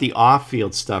 Forget about the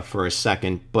off-field stuff for a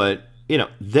second, but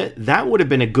that would have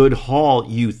been a good haul,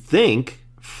 you think,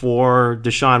 for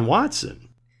Deshaun Watson.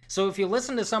 So if you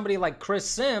listen to somebody like Chris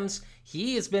Sims,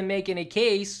 he has been making a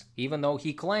case, even though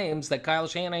he claims that Kyle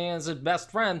Shanahan is his best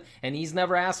friend, and he's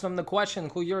never asked him the question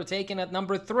who you're taking at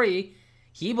number 3.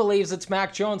 He believes it's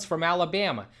Mac Jones from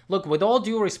Alabama. Look, with all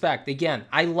due respect, again,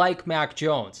 I like Mac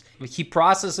Jones. He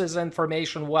processes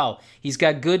information well. He's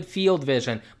got good field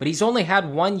vision, but he's only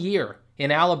had 1 year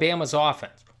in Alabama's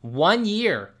offense. 1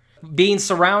 year being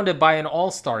surrounded by an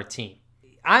all-star team.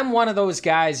 I'm one of those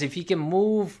guys, if he can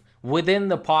move within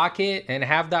the pocket and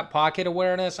have that pocket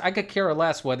awareness, I could care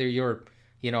less whether you're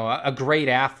a great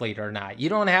athlete or not. You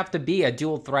don't have to be a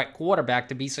dual threat quarterback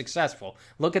to be successful.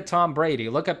 Look at Tom Brady.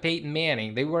 Look at Peyton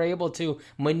Manning. They were able to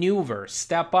maneuver,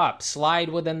 step up, slide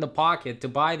within the pocket to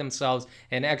buy themselves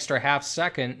an extra half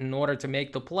second in order to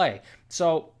make the play.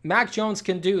 So Mac Jones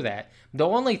can do that. The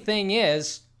only thing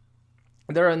is,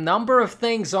 there are a number of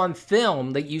things on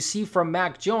film that you see from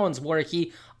Mac Jones where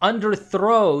he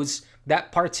underthrows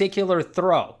that particular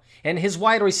throw. And his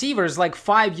wide receiver is like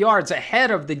 5 yards ahead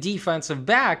of the defensive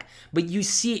back, but you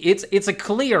see it's a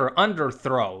clear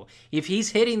underthrow. If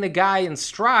he's hitting the guy in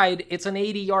stride, it's an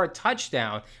 80-yard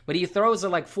touchdown, but he throws it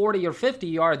like 40 or 50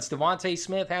 yards. Devontae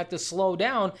Smith had to slow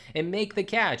down and make the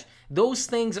catch. Those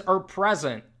things are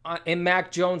present in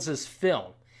Mac Jones's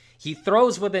film. He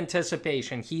throws with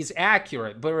anticipation. He's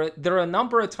accurate, but there are a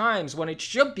number of times when it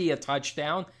should be a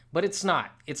touchdown, but it's not.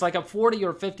 It's like a 40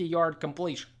 or 50-yard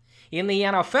completion. In the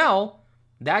NFL,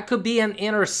 that could be an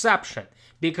interception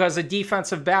because a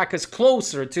defensive back is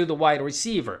closer to the wide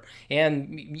receiver.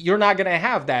 And you're not going to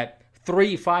have that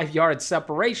 3-5 yard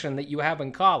separation that you have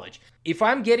in college. If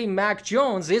I'm getting Mac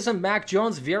Jones, isn't Mac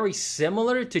Jones very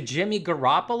similar to Jimmy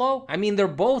Garoppolo? I mean, they're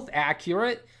both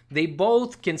accurate. They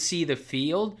both can see the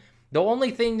field. The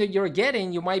only thing that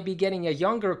you might be getting a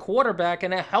younger quarterback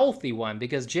and a healthy one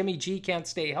because Jimmy G can't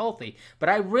stay healthy. But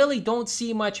I really don't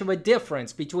see much of a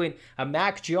difference between a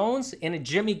Mac Jones and a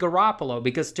Jimmy Garoppolo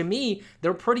because to me,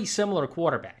 they're pretty similar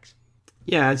quarterbacks.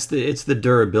 Yeah, it's the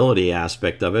durability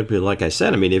aspect of it. But like I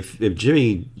said, I mean, if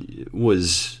Jimmy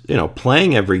was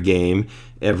playing every game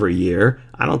every year,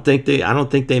 I don't think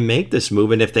they make this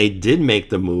move. And if they did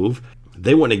make the move,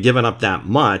 they wouldn't have given up that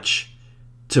much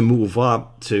to move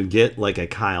up to get like a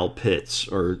Kyle Pitts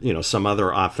or some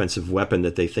other offensive weapon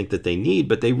that they think that they need,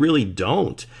 but they really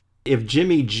don't. If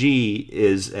Jimmy G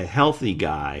is a healthy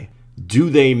guy, do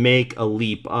they make a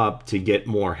leap up to get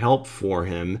more help for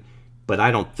him? But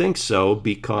I don't think so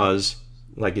because,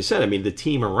 like you said, I mean, the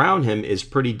team around him is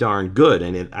pretty darn good,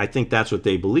 and I think that's what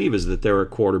they believe is that they're a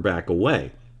quarterback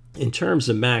away. In terms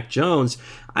of Mac Jones,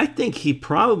 I think he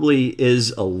probably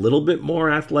is a little bit more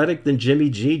athletic than Jimmy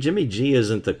G. Jimmy G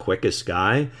isn't the quickest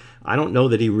guy. I don't know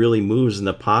that he really moves in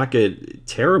the pocket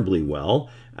terribly well,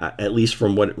 at least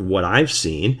from what I've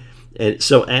seen. And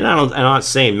I'm not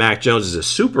saying Mac Jones is a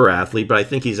super athlete, but I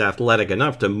think he's athletic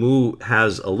enough to move,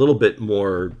 has a little bit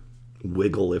more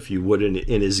wiggle, if you would,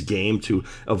 in his game to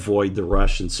avoid the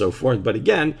rush and so forth. But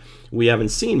again, we haven't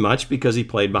seen much because he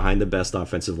played behind the best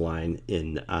offensive line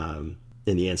in the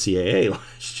NCAA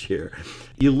last year.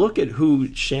 You look at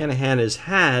who Shanahan has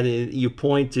had, and you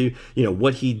point to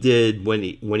what he did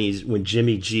when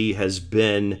Jimmy G has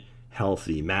been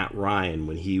healthy. Matt Ryan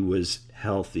when he was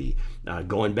healthy.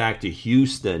 Going back to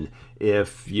Houston,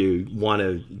 if you want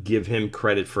to give him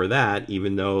credit for that,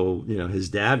 even though his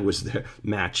dad was there,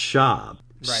 Matt Schaub.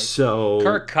 Right. So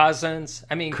Kirk Cousins.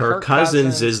 I mean, Kirk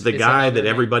Cousins is the guy that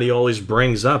everybody always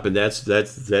brings up, and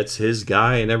that's his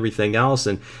guy and everything else.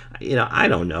 And I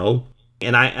don't know.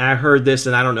 And I heard this,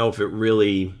 and I don't know if it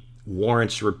really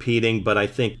warrants repeating, but I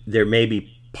think there may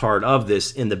be part of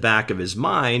this in the back of his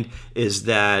mind is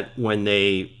that when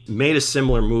they made a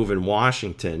similar move in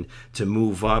Washington to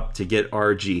move up to get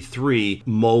RG3,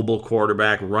 mobile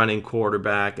quarterback, running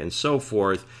quarterback, and so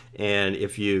forth, and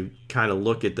if you kind of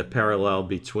look at the parallel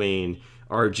between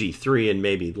RG3 and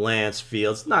maybe Lance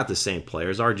Fields, not the same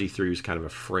players. RG3 was kind of a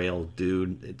frail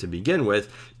dude to begin with,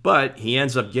 but he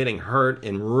ends up getting hurt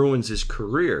and ruins his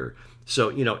career. So,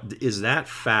 is that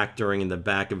factoring in the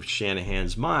back of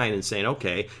Shanahan's mind and saying,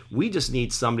 okay, we just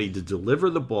need somebody to deliver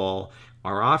the ball.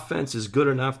 Our offense is good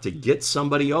enough to get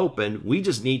somebody open. We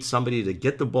just need somebody to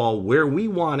get the ball where we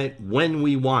want it, when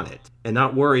we want it, and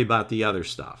not worry about the other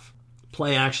stuff.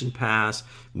 Play action pass.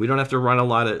 We don't have to run a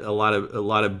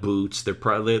lot of boots. They're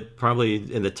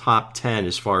probably in the top 10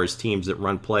 as far as teams that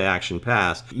run play action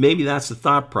pass. Maybe that's the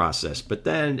thought process. But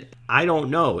then I don't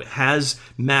know. Has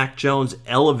Mac Jones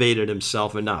elevated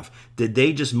himself enough? Did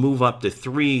they just move up to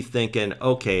 3 thinking,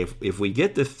 okay, if we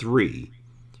get to 3,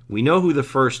 we know who the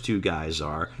first 2 guys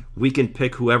are. We can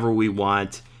pick whoever we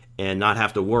want and not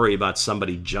have to worry about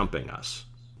somebody jumping us.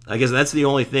 I guess that's the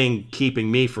only thing keeping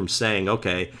me from saying,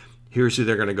 okay, here's who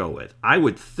they're going to go with. I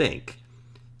would think,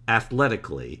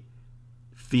 athletically,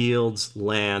 Fields,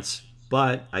 Lance,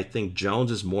 but I think Jones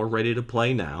is more ready to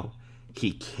play now.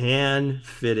 He can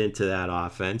fit into that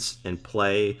offense and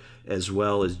play as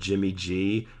well as Jimmy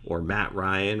G or Matt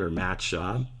Ryan or Matt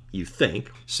Schaub, you think.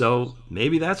 So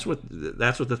maybe that's what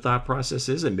the thought process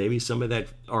is, and maybe some of that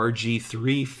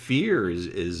RG3 fear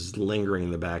is lingering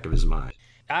in the back of his mind.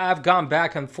 I've gone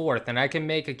back and forth, and I can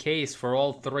make a case for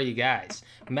all 3 guys.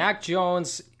 Mac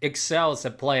Jones excels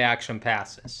at play-action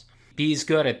passes. He's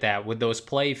good at that with those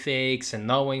play fakes and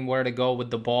knowing where to go with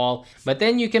the ball. But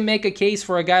then you can make a case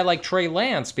for a guy like Trey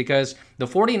Lance because the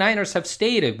 49ers have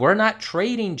stated, we're not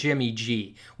trading Jimmy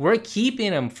G. We're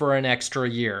keeping him for an extra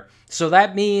year. So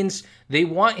that means they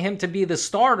want him to be the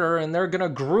starter, and they're going to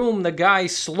groom the guy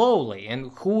slowly.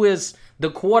 And who is the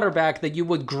quarterback that you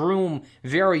would groom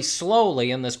very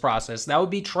slowly in this process? That would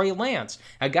be Trey Lance,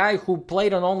 a guy who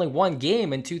played in only 1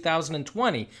 game in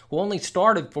 2020, who only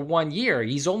started for 1 year.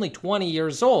 He's only 20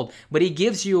 years old, but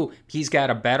he's got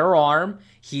a better arm.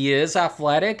 He is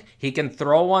athletic. He can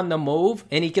throw on the move,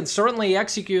 and he can certainly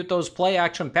execute those play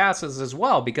action passes as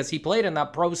well because he played in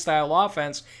that pro-style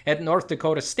offense at North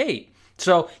Dakota State.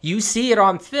 So you see it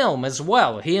on film as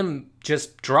well, him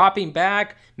just dropping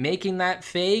back, making that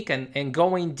fake, and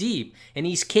going deep. And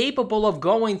he's capable of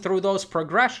going through those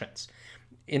progressions.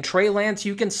 In Trey Lance,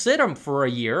 you can sit him for a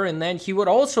year, and then he would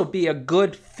also be a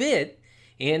good fit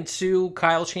into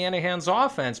Kyle Shanahan's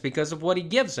offense because of what he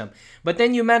gives him. But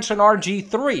then you mentioned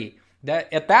RG3.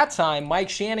 that at that time, Mike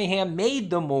Shanahan made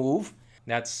the move,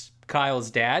 that's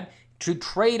Kyle's dad, to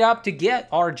trade up to get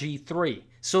RG3.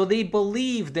 So they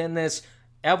believed in this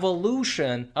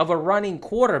evolution of a running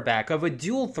quarterback, of a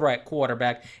dual threat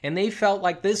quarterback, and they felt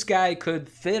like this guy could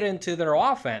fit into their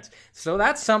offense. So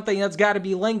that's something that's got to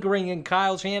be lingering in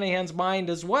Kyle Shanahan's mind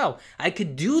as well. I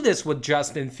could do this with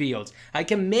Justin Fields. I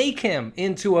can make him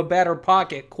into a better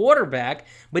pocket quarterback,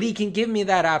 but he can give me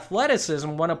that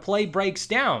athleticism when a play breaks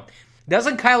down.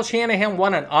 Doesn't Kyle Shanahan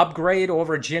want an upgrade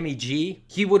over Jimmy G?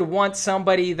 He would want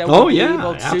somebody that would be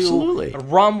able to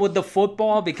run with the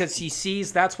football because he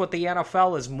sees that's what the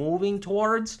NFL is moving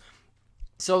towards.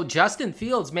 So Justin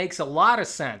Fields makes a lot of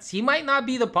sense. He might not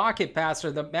be the pocket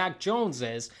passer that Mac Jones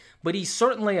is, but he's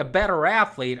certainly a better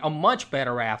athlete, a much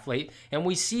better athlete. And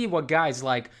we see what guys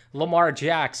like Lamar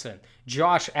Jackson,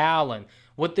 Josh Allen,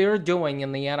 what they're doing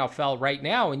in the NFL right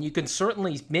now, and you can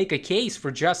certainly make a case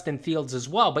for Justin Fields as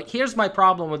well. But here's my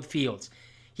problem with Fields.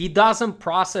 He doesn't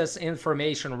process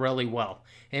information really well,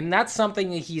 and that's something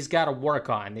that he's got to work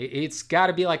on. It's got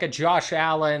to be like a Josh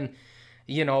Allen,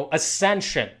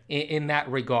 ascension in that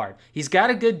regard. He's got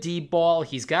a good deep ball.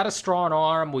 He's got a strong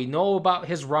arm. We know about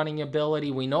his running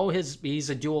ability. We know he's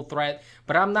a dual threat,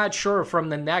 but I'm not sure from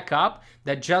the neck up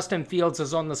that Justin Fields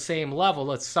is on the same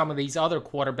level as some of these other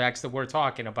quarterbacks that we're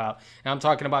talking about. And I'm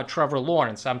talking about Trevor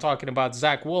Lawrence. I'm talking about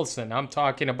Zach Wilson. I'm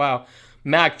talking about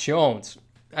Mac Jones.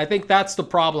 I think that's the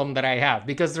problem that I have,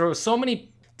 because there are so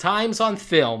many times on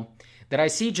film that I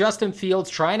see Justin Fields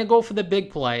trying to go for the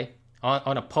big play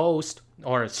on a post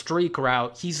or a streak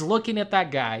route. He's looking at that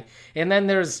guy, and then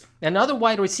there's another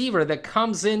wide receiver that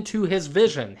comes into his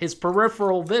vision, his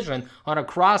peripheral vision, on a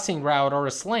crossing route or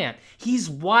a slant. He's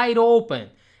wide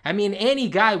open. I mean, any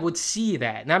guy would see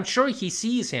that, and I'm sure he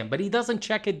sees him, but he doesn't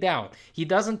check it down. He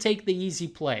doesn't take the easy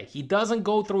play. He doesn't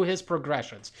go through his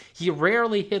progressions. He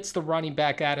rarely hits the running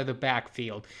back out of the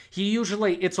backfield.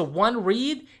 It's a one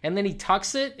read, and then he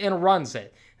tucks it and runs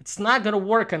it. It's not going to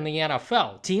work in the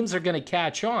NFL. Teams are going to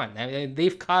catch on. I mean,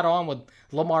 they've caught on with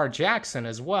Lamar Jackson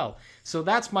as well. So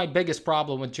that's my biggest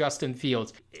problem with Justin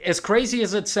Fields. As crazy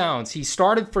as it sounds, he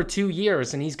started for 2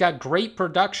 years and he's got great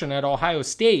production at Ohio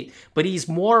State, but he's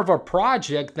more of a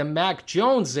project than Mac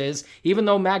Jones is, even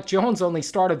though Mac Jones only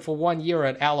started for 1 year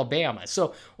at Alabama.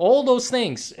 So all those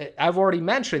things I've already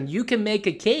mentioned, you can make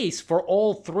a case for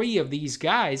all three of these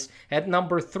guys at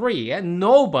number 3, and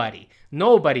nobody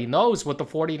knows what the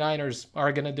 49ers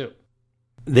are going to do.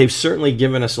 They've certainly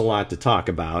given us a lot to talk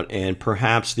about, and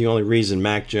perhaps the only reason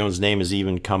Mac Jones' name has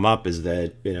even come up is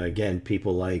that, again,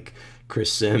 people like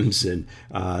Chris Sims and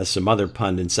some other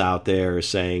pundits out there are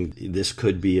saying this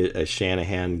could be a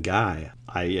Shanahan guy.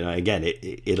 Again,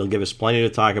 it'll give us plenty to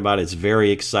talk about. It's very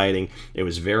exciting. It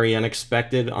was very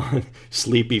unexpected on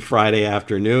Sleepy Friday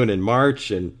afternoon in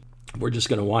March, and we're just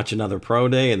going to watch another pro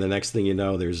day, and the next thing you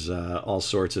know, there's all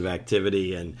sorts of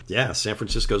activity. And yeah, San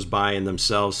Francisco's buying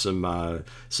themselves some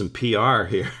PR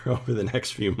here over the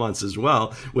next few months as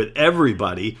well, with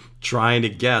everybody trying to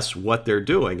guess what they're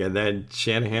doing. And then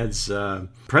Shanahan's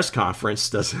press conference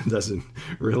doesn't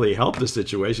really help the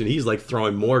situation. He's like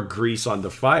throwing more grease on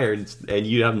the fire, and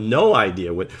you have no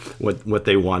idea what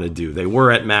they want to do. They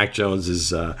were at Mac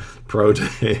Jones's pro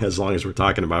day, as long as we're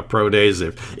talking about pro days.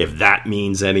 If that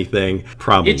means anything,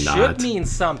 probably not. It should mean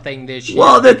something this year.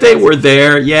 Well, that they were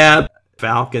there, yeah.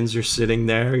 Falcons are sitting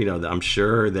there. I'm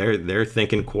sure they're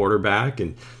thinking quarterback,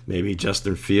 and maybe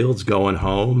Justin Fields going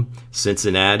home.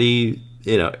 Cincinnati,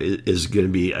 is going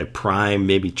to be a prime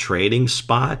maybe trading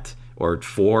spot, or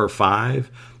 4 or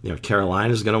 5.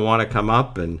 Carolina's going to want to come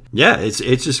up, and yeah, it's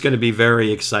just going to be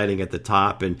very exciting at the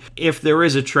top. And if there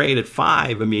is a trade at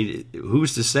 5, I mean,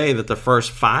 who's to say that the first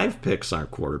 5 picks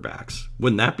aren't quarterbacks?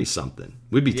 Wouldn't that be something?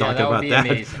 We'd be talking about that.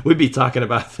 Amazing. We'd be talking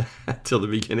about that till the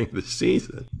beginning of the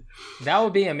season. That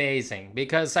would be amazing,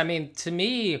 because I mean, to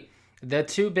me, the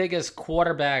 2 biggest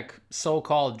quarterback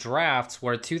so-called drafts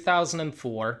were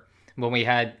 2004. When we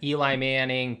had Eli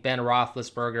Manning, Ben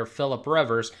Roethlisberger, Phillip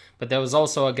Rivers, but there was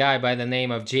also a guy by the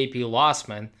name of J.P.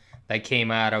 Lossman that came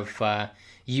out of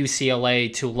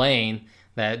UCLA, Tulane,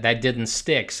 that didn't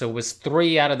stick. So it was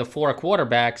 3 out of the 4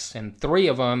 quarterbacks, and 3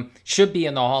 of them should be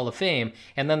in the Hall of Fame.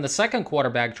 And then the second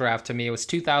quarterback draft to me was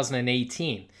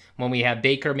 2018, when we had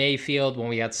Baker Mayfield, when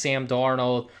we had Sam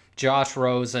Darnold, Josh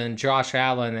Rosen, Josh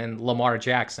Allen, and Lamar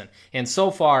Jackson. And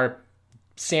so far,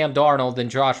 Sam Darnold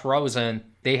and Josh Rosen,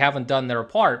 they haven't done their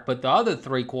part, but the other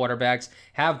 3 quarterbacks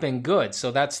have been good.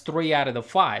 So that's 3 out of the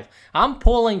 5. I'm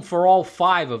pulling for all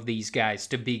 5 of these guys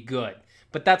to be good,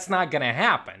 but that's not going to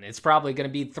happen. It's probably going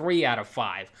to be 3 out of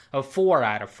 5, or 4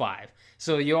 out of 5.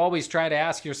 So you always try to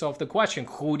ask yourself the question,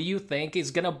 who do you think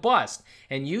is going to bust?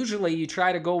 And usually you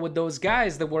try to go with those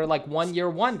guys that were like one-year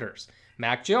wonders.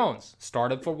 Mac Jones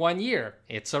started for 1 year.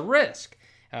 It's a risk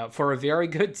for a very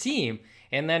good team.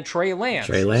 And then Trey Lance.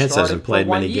 Trey Lance hasn't played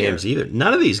many games either.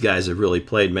 None of these guys have really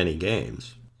played many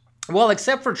games. Well,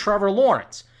 except for Trevor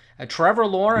Lawrence. Trevor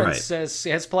Lawrence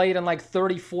has played in like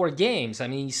 34 games. I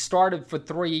mean, he started for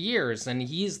 3 years, and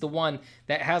he's the one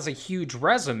that has a huge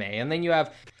resume. And then you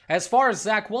have, as far as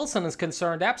Zach Wilson is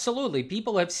concerned, absolutely.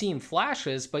 People have seen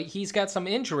flashes, but he's got some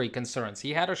injury concerns.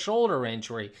 He had a shoulder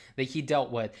injury that he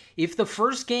dealt with. If the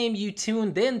first game you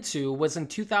tuned into was in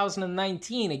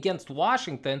 2019 against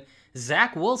Washington,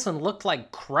 Zach Wilson looked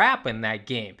like crap in that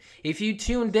game. If you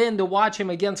tuned in to watch him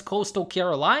against Coastal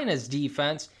Carolina's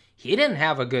defense, he didn't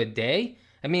have a good day.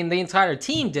 I mean, the entire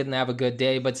team didn't have a good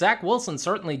day, but Zach Wilson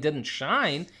certainly didn't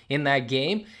shine in that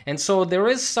game. And so there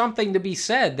is something to be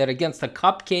said that against the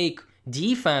cupcake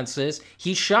defenses,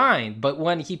 he shined. But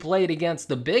when he played against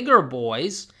the bigger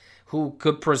boys, who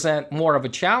could present more of a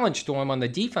challenge to him on the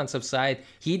defensive side,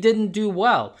 he didn't do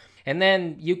well. And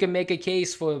then you can make a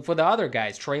case for the other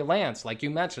guys. Trey Lance, like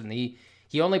you mentioned, he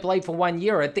only played for 1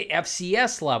 year at the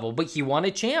FCS level, but he won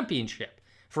a championship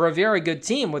for a very good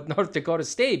team with North Dakota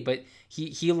State, but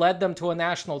he led them to a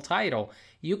national title.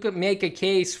 You could make a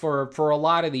case for a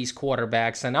lot of these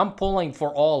quarterbacks, and I'm pulling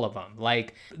for all of them.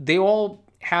 Like, they all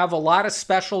have a lot of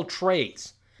special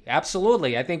traits.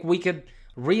 Absolutely. I think we could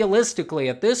realistically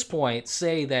at this point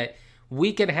say that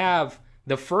we could have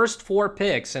the first 4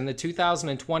 picks in the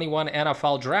 2021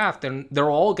 NFL draft, and they're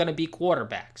all going to be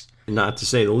quarterbacks. Not to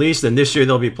say the least, and this year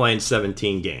they'll be playing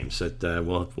 17 games.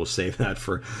 We'll save that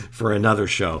for another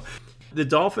show. The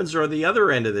Dolphins are the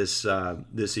other end of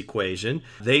this equation.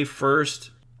 They first,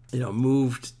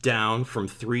 moved down from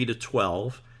 3 to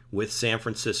 12 with San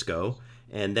Francisco,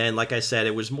 and then, like I said,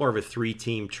 it was more of a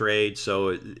 3-team trade.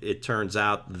 So it turns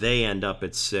out they end up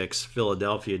at 6,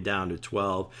 Philadelphia down to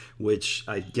 12, which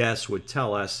I guess would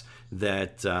tell us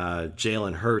that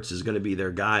Jalen Hurts is going to be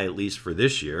their guy at least for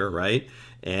this year, right?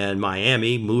 And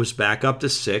Miami moves back up to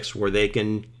 6, where they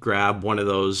can grab one of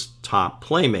those top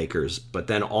playmakers. But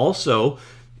then also,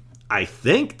 I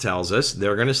think, tells us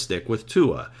they're going to stick with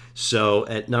Tua. So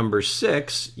at number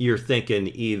 6, you're thinking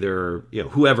either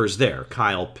whoever's there: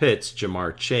 Kyle Pitts,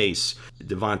 Jamar Chase,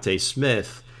 Devontae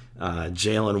Smith,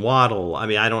 Jalen Waddle. I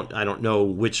mean, I don't know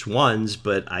which ones,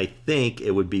 but I think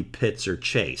it would be Pitts or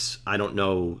Chase. I don't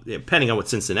know, depending on what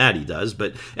Cincinnati does.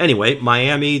 But anyway,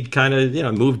 Miami kind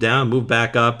of moved down, moved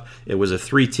back up. It was a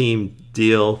 3-team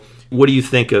deal. What do you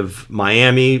think of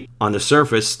Miami on the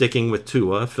surface sticking with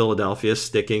Tua, Philadelphia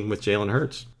sticking with Jalen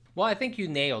Hurts? Well, I think you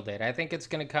nailed it. I think it's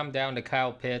going to come down to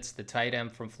Kyle Pitts, the tight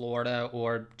end from Florida,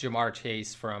 or Jamar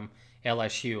Chase from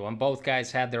LSU. And both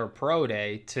guys had their pro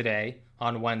day today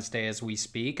on Wednesday as we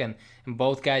speak, and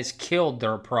both guys killed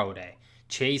their pro day.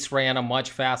 Chase ran a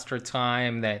much faster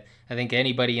time that I think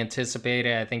anybody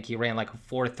anticipated. I think he ran like a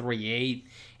 4.38,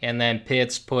 and then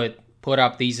Pitts put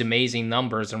up these amazing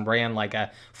numbers and ran like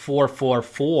a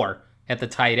 4.44 at the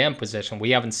tight end position.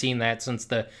 We haven't seen that since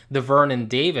the Vernon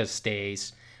Davis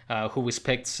days, who was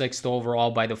picked 6th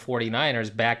overall by the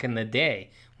 49ers back in the day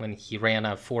when he ran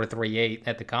a 4.38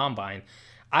 at the combine.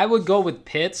 I would go with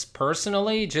Pitts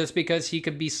personally, just because he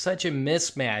could be such a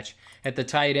mismatch at the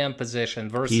tight end position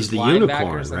versus he's the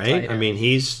linebackers. Unicorn, right? I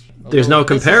mean, there's no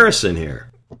comparison here.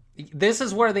 This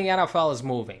is where the NFL is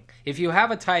moving. If you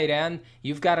have a tight end,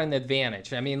 you've got an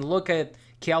advantage. I mean, look at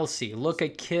Kelsey, look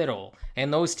at Kittle,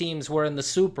 and those teams were in the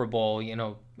Super Bowl,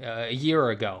 a year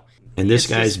ago. And this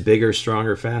guy's bigger,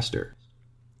 stronger, faster.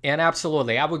 And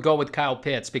absolutely, I would go with Kyle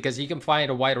Pitts, because you can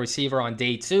find a wide receiver on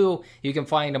day 2. You can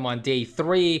find him on day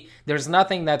 3. There's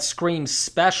nothing that screams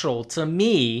special to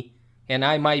me, and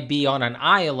I might be on an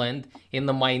island in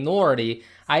the minority.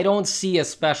 I don't see a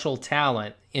special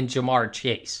talent in Jamar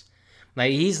Chase.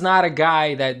 Like, he's not a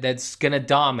guy that's going to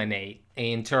dominate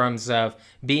in terms of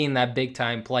being that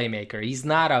big-time playmaker. He's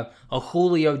not a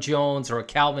Julio Jones or a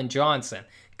Calvin Johnson.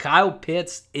 Kyle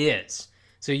Pitts is.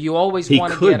 So you always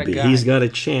want to get a guy. He's got a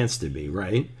chance to be,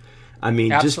 right? I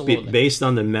mean, Absolutely. Just based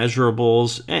on the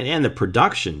measurables and the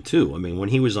production, too. I mean, when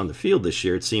he was on the field this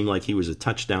year, it seemed like he was a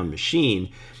touchdown machine.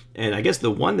 And I guess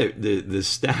the one the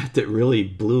stat that really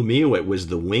blew me away was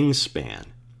the wingspan.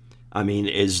 I mean,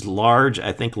 is large,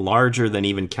 I think larger than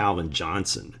even Calvin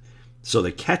Johnson. So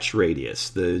the catch radius,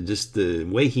 the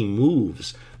way he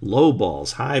moves, low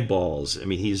balls, high balls. I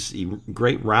mean, he's a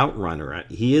great route runner.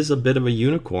 He is a bit of a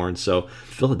unicorn. So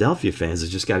Philadelphia fans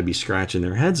have just got to be scratching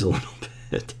their heads a little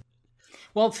bit.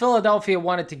 Well, Philadelphia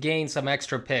wanted to gain some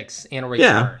extra picks in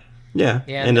return. Yeah,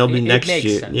 and they'll be next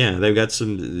year. Sense. Yeah,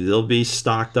 they'll be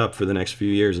stocked up for the next few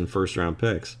years in first-round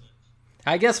picks.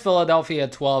 I guess Philadelphia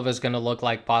at 12 is going to look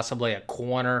like possibly a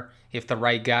corner if the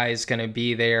right guy is going to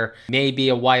be there. Maybe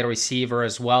a wide receiver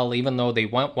as well, even though they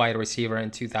went wide receiver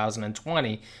in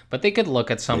 2020. But they could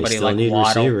look at somebody like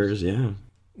Waddle. Receivers, yeah.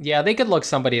 Yeah, they could look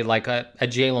somebody like a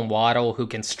Jalen Waddle who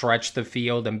can stretch the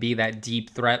field and be that deep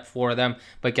threat for them,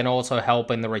 but can also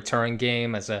help in the return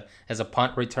game as a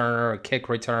punt returner, a kick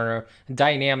returner, a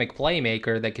dynamic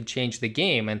playmaker that could change the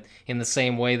game, and in the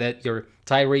same way that your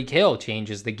Tyreek Hill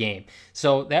changes the game.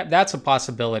 So that's a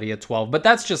possibility at 12. But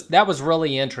that was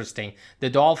really interesting. The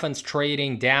Dolphins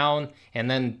trading down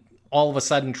and then all of a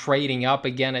sudden trading up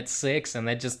again at 6, and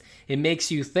it makes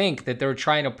you think that they're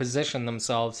trying to position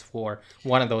themselves for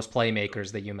one of those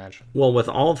playmakers that you mentioned. Well, with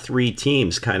all three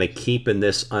teams kind of keeping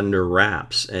this under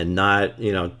wraps and not,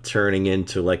 turning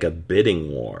into like a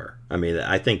bidding war. I mean,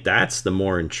 I think that's the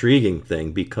more intriguing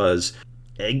thing because,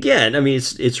 again, I mean,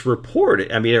 it's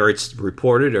reported. I mean, or it's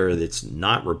reported or it's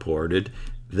not reported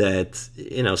that,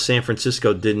 San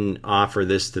Francisco didn't offer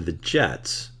this to the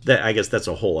Jets. I guess that's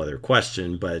a whole other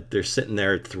question, but they're sitting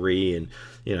there at 3 and,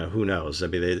 who knows? I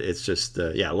mean, it's just,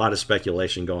 a lot of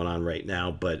speculation going on right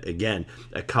now. But again,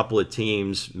 a couple of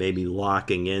teams maybe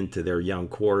locking into their young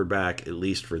quarterback, at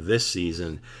least for this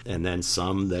season, and then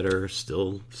some that are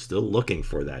still looking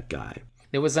for that guy.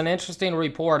 There was an interesting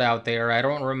report out there. I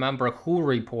don't remember who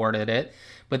reported it,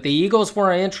 but the Eagles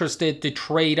were interested to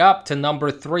trade up to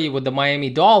number 3 with the Miami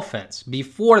Dolphins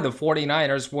before the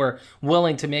 49ers were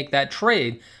willing to make that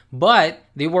trade, but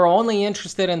they were only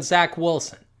interested in Zach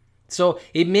Wilson. So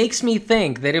it makes me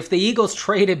think that if the Eagles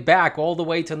traded back all the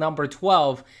way to number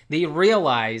 12, they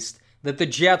realized that the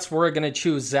Jets were going to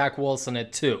choose Zach Wilson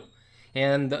at 2.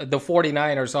 And the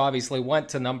 49ers obviously went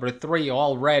to number 3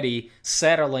 already,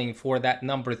 settling for that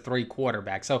number 3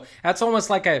 quarterback. So that's almost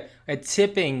like a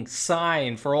tipping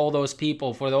sign for all those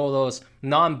people, for all those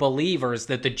non-believers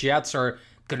that the Jets are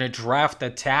going to draft a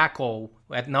tackle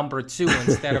at number 2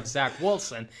 instead of Zach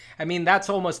Wilson. I mean, that's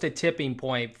almost a tipping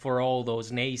point for all those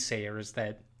naysayers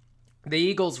that the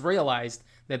Eagles realized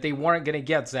that they weren't going to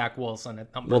get Zach Wilson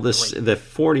at number 3. The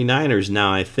 49ers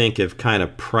now, I think, have kind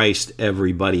of priced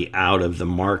everybody out of the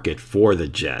market for the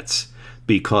Jets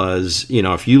because,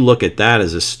 if you look at that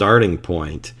as a starting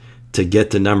point to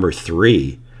get to number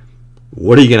 3,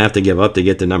 what are you going to have to give up to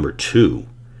get to number 2?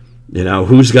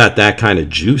 Who's got that kind of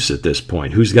juice at this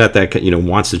point? Who's got that,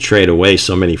 wants to trade away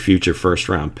so many future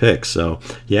first-round picks? So,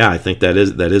 yeah, I think that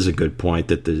is a good point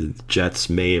that the Jets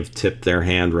may have tipped their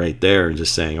hand right there and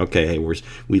just saying, okay, hey,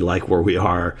 we like where we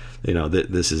are.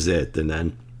 This is it. And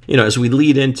then, as we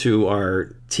lead into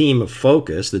our team of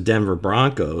focus, the Denver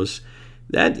Broncos,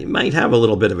 that might have a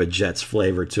little bit of a Jets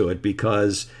flavor to it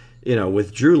because –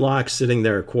 with Drew Lock sitting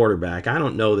there at quarterback, I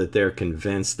don't know that they're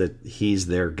convinced that he's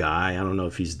their guy. I don't know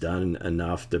if he's done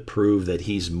enough to prove that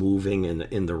he's moving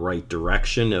in the right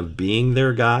direction of being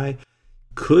their guy.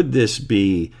 Could this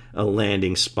be a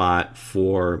landing spot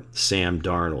for Sam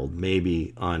Darnold?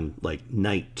 Maybe on like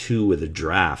night 2 of the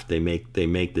draft, they make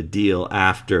the deal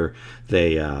after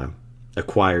they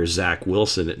acquire Zach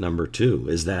Wilson at number 2.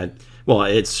 Is that, well,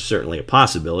 it's certainly a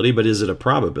possibility, but is it a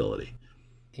probability?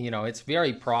 It's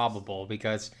very probable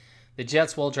because the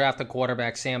Jets will draft a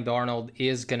quarterback. Sam Darnold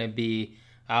is going to be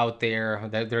out there.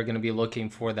 They're going to be looking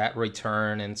for that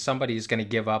return, and somebody's going to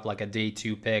give up like a day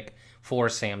 2 pick for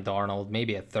Sam Darnold,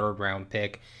 maybe a 3rd-round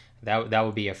pick. That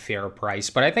would be a fair price.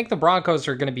 But I think the Broncos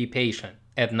are going to be patient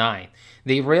at 9.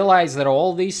 They realize that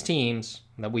all these teams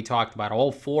that we talked about,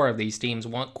 all 4 of these teams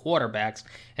want quarterbacks.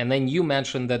 And then you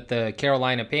mentioned that the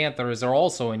Carolina Panthers are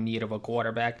also in need of a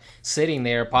quarterback, sitting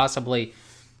there possibly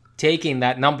taking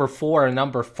that number 4 or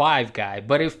number 5 guy.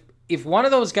 But if one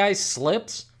of those guys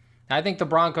slips, I think the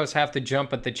Broncos have to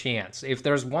jump at the chance. If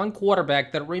there's one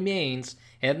quarterback that remains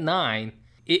at 9,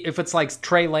 if it's like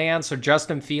Trey Lance or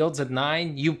Justin Fields at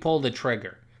 9, you pull the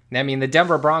trigger. I mean, the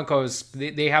Denver Broncos,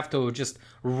 they have to just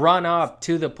run up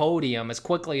to the podium as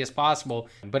quickly as possible.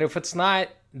 But if it's not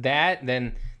that,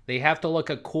 then they have to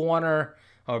look at corner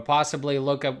or possibly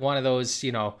look at one of those,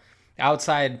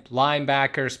 outside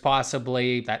linebackers,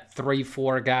 possibly that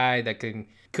 3-4 guy that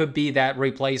could be that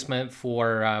replacement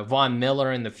for Von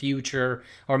Miller in the future.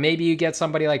 Or maybe you get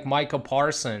somebody like Micah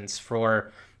Parsons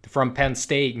from Penn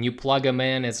State and you plug him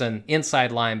in as an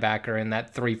inside linebacker in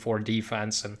that 3-4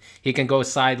 defense, and he can go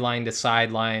sideline to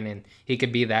sideline and he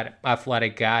could be that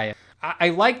athletic guy. I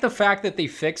like the fact that they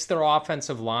fixed their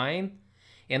offensive line,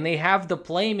 and they have the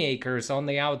playmakers on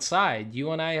the outside.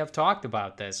 You and I have talked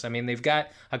about this. I mean, they've got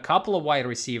a couple of wide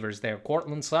receivers there.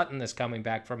 Cortland Sutton is coming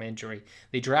back from injury.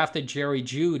 They drafted Jerry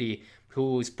Jeudy,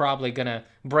 who's probably going to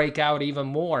break out even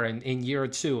more in year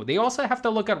 2. They also have to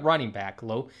look at running back,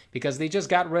 Lou, because they just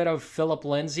got rid of Phillip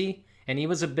Lindsay, and he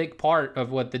was a big part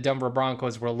of what the Denver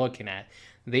Broncos were looking at.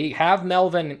 They have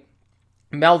Melvin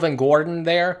Gordon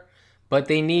there, but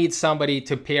they need somebody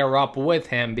to pair up with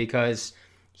him because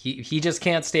he just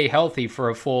can't stay healthy for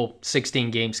a full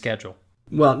 16-game schedule.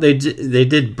 Well, they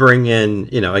did bring in,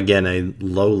 again, a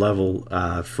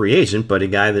low-level free agent, but a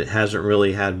guy that hasn't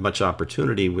really had much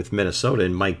opportunity with Minnesota,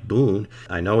 and Mike Boone.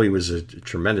 I know he was a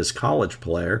tremendous college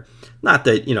player. Not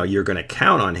that, you're going to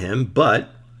count on him, but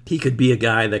he could be a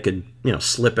guy that could,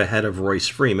 slip ahead of Royce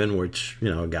Freeman, which,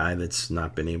 a guy that's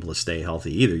not been able to stay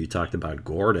healthy either. You talked about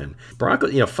Gordon.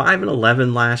 Broncos,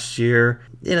 5-11 last year.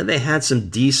 They had some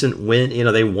decent win.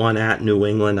 They won at New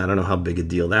England. I don't know how big a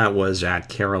deal that was. At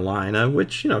Carolina,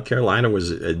 which, Carolina was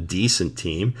a decent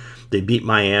team. They beat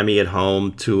Miami at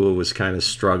home. Tua was kind of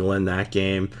struggling that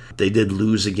game. They did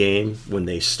lose a game when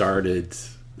they started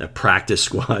a practice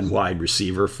squad wide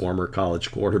receiver, former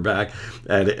college quarterback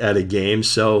at a game.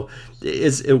 So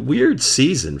it's a weird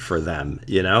season for them,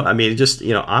 I mean, just,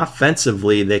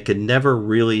 offensively, they could never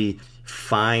really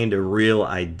find a real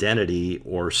identity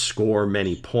or score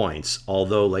many points.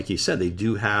 Although, like you said, they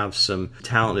do have some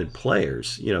talented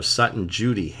players, Sutton,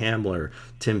 Jeudy, Hamler,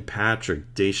 Tim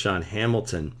Patrick, Deshaun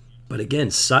Hamilton. But again,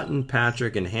 Sutton,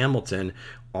 Patrick, and Hamilton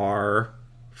are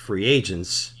free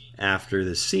agents after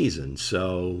the season.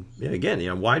 So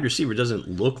again, wide receiver doesn't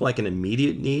look like an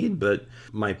immediate need, but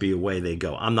might be a way they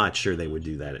go. I'm not sure they would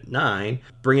do that at 9.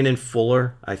 Bringing in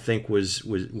Fuller, I think was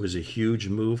a huge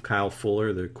move. Kyle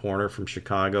Fuller, the corner from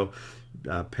Chicago,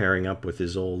 pairing up with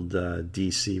his old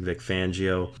DC Vic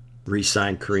Fangio.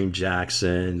 Re-signed Kareem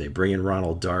Jackson. They bring in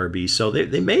Ronald Darby. So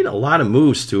they made a lot of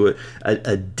moves to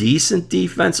a decent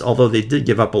defense, although they did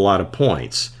give up a lot of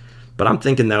points. But I'm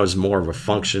thinking that was more of a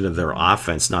function of their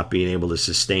offense not being able to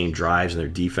sustain drives and their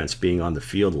defense being on the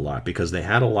field a lot because they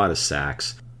had a lot of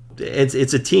sacks.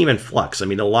 It's a team in flux. I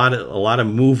mean, a lot of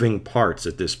moving parts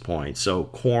at this point. So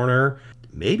corner,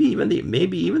 maybe even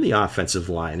the offensive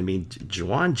line. I mean,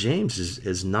 Juwan James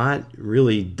is not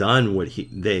really done what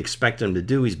they expect him to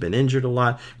do. He's been injured a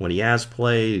lot. When he has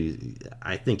played,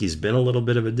 I think he's been a little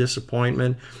bit of a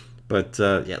disappointment. But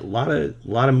a lot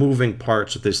of moving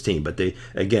parts with this team. But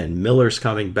Miller's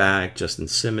coming back. Justin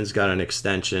Simmons got an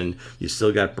extension. You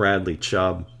still got Bradley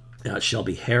Chubb.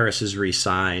 Shelby Harris is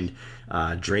re-signed.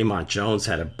 Draymond Jones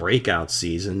had a breakout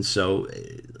season. So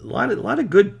a lot of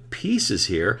good pieces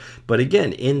here. But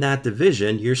again, in that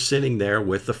division, you're sitting there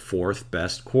with the 4th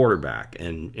best quarterback.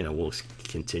 And, we'll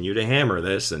continue to hammer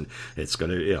this. And it's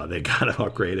going to, they got to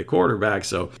upgrade a quarterback.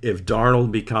 So if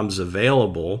Darnold becomes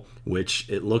available, which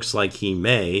it looks like he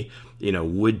may,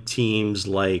 would teams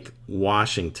like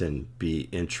Washington be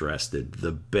interested?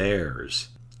 The Bears,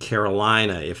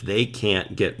 Carolina, if they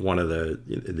can't get one of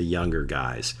the younger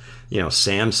guys.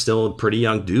 Sam's still a pretty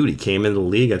young dude. He came into the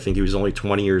league, I think he was only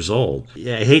 20 years old.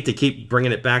 Yeah, I hate to keep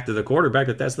bringing it back to the quarterback,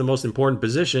 but that's the most important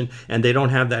position, and they don't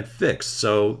have that fixed.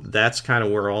 So that's kind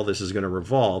of where all this is going to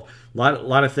revolve. A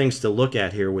lot of things to look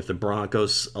at here with the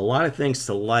Broncos. A lot of things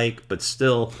to like, but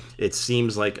still, it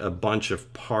seems like a bunch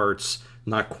of parts,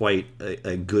 not quite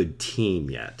a good team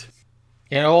yet.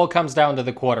 It all comes down to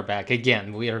the quarterback.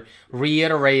 Again, we are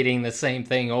reiterating the same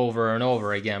thing over and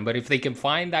over again. But if they can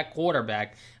find that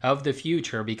quarterback of the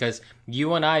future, because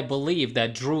you and I believe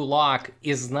that Drew Lock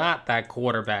is not that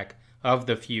quarterback of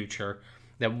the future,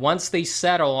 that once they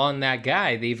settle on that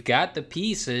guy, they've got the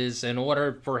pieces in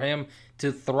order for him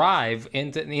to thrive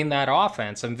in that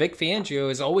offense. And Vic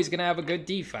Fangio is always going to have a good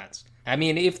defense. I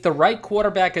mean, if the right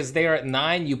quarterback is there at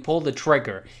 9, you pull the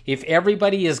trigger. If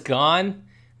everybody is gone,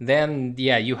 then,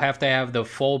 yeah, you have to have the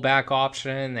fullback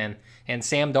option, and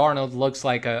Sam Darnold looks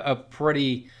like a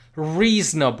pretty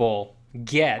reasonable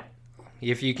get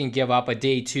if you can give up a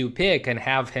day 2 pick and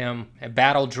have him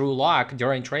battle Drew Lock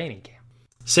during training camp.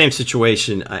 Same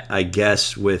situation, I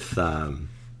guess, with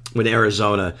when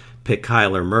Arizona picked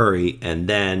Kyler Murray, and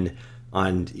then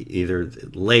on either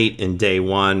late in day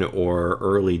 1 or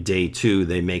early day 2,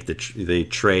 they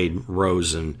trade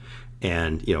Rosen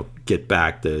and get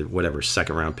back the whatever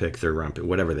 2nd round pick, 3rd round pick,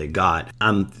 whatever they got.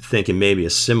 I'm thinking maybe a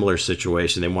similar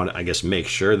situation. They want to, I guess, make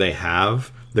sure they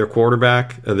have their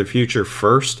quarterback of the future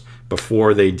first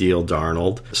before they deal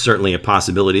Darnold. Certainly a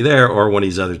possibility there, or when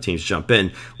these other teams jump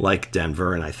in, like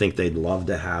Denver, and I think they'd love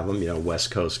to have him,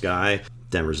 West Coast guy.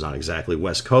 Denver's not exactly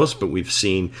West Coast, but we've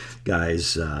seen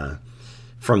guys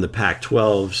from the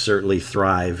Pac-12 certainly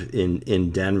thrive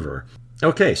in Denver.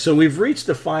 Okay, so we've reached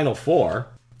the Final Four.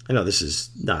 I know this is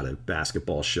not a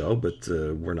basketball show, but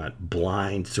we're not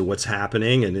blind to what's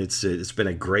happening, and it's been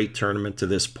a great tournament to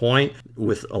this point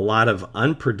with a lot of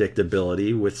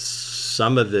unpredictability with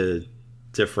some of the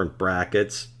different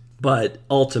brackets. But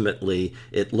ultimately,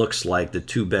 it looks like the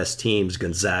two best teams,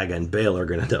 Gonzaga and Baylor, are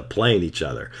going to end up playing each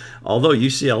other. Although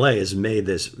UCLA has made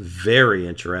this very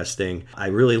interesting. I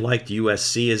really liked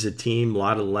USC as a team, a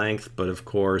lot of length, but of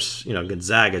course,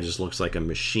 Gonzaga just looks like a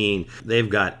machine. They've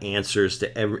got answers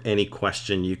to any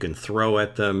question you can throw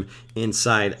at them.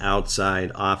 Inside,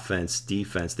 outside, offense,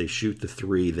 defense. They shoot the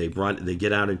three. They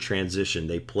get out in transition.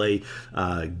 They play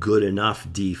good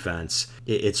enough defense.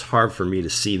 It's hard for me to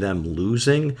see them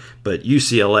losing. But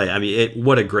UCLA,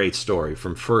 what a great story.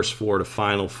 From first four to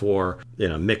Final Four.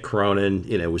 Mick Cronin,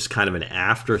 was kind of an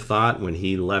afterthought when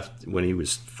he left, when he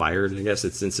was fired, I guess,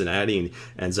 at Cincinnati, and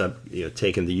ends up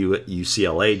taking the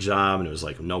UCLA job, and it was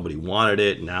like nobody wanted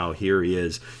it. Now here he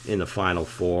is in the Final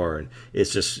Four, and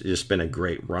it's just been a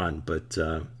great run. But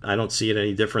I don't see it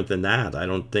any different than that. I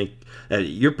don't think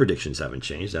your predictions haven't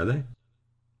changed, have they?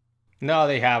 No,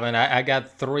 they haven't. I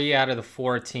got 3 out of the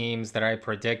 4 teams that I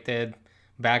predicted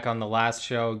back on the last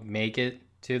show make it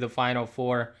to the Final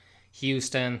Four.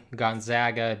 Houston,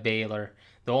 Gonzaga, Baylor.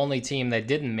 The only team that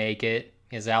didn't make it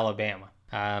is Alabama.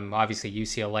 Obviously,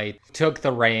 UCLA took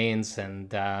the reins,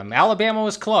 and Alabama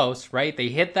was close, right? They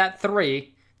hit that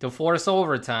 3 to force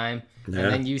overtime, and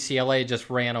then UCLA just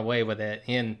ran away with it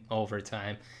in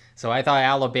overtime. So I thought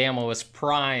Alabama was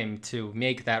primed to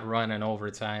make that run in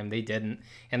overtime. They didn't.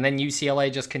 And then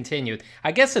UCLA just continued.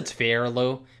 I guess it's fair,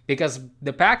 Lou, because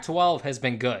the Pac-12 has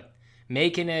been good.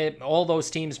 All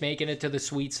those teams making it to the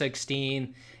Sweet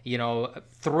 16,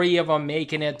 3 of them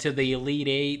making it to the Elite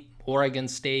 8, Oregon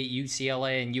State,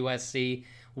 UCLA, and USC.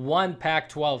 One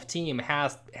Pac-12 team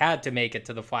had to make it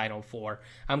to the Final Four.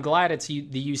 I'm glad it's the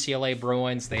UCLA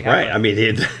Bruins. They have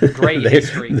great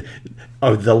history.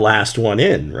 The last one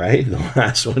in, right? The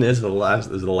last one is the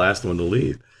last one to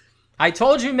leave. I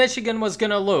told you Michigan was going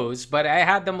to lose, but I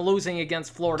had them losing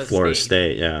against Florida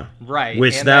State, yeah. Right.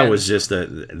 Which and that was just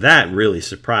that really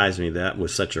surprised me. That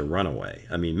was such a runaway.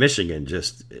 Michigan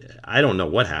I don't know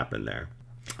what happened there.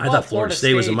 I thought Florida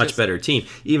State was a much better team.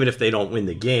 Even if they don't win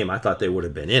the game, I thought they would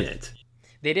have been in it.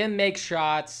 They didn't make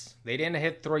shots. They didn't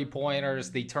hit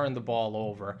 3-pointers. They turned the ball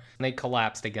over. And they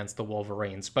collapsed against the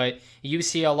Wolverines. But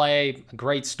UCLA,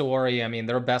 great story.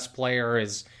 Their best player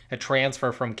is a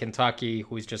transfer from Kentucky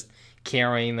who's just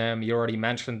carrying them. You already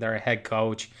mentioned their head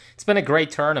coach. It's been a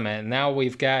great tournament. Now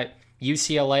we've got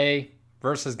UCLA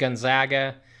versus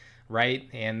Gonzaga, right?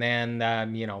 And then,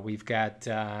 we've got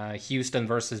Houston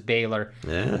versus Baylor.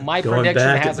 Yeah. My Going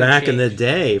prediction hasn't back changed. In the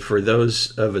day, for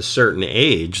those of a certain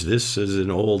age, this is an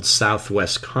old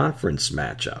Southwest Conference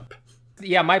matchup.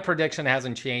 Yeah, my prediction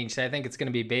hasn't changed. I think it's going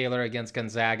to be Baylor against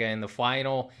Gonzaga in the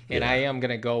final, and I am going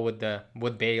to go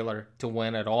with Baylor to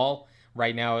win it all.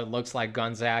 Right now, it looks like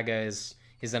Gonzaga is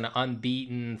an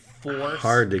unbeaten force.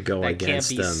 Hard to go against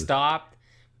them. That can't be stopped.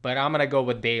 But I'm going to go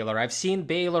with Baylor. I've seen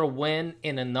Baylor win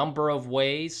in a number of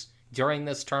ways during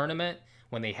this tournament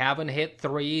when they haven't hit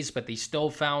threes, but they still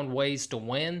found ways to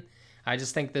win. I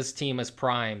just think this team is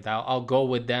primed. I'll go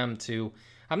with them to...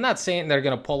 I'm not saying they're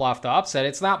going to pull off the upset.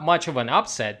 It's not much of an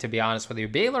upset, to be honest with you.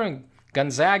 Baylor and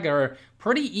Gonzaga are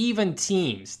pretty even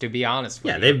teams, to be honest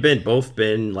with you. Yeah, they've both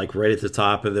been right at the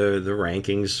top of the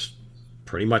rankings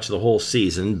pretty much the whole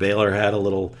season. Baylor had a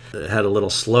little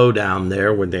slowdown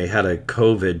there when they had a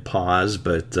COVID pause,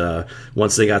 but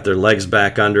once they got their legs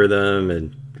back under them,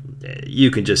 and you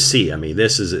can just see.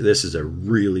 This is a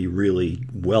really, really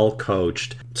well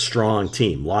coached, strong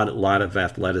team. A lot of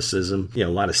athleticism. A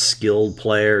lot of skilled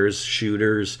players,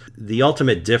 shooters. The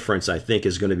ultimate difference, I think,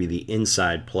 is going to be the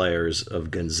inside players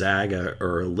of Gonzaga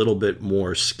are a little bit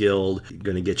more skilled.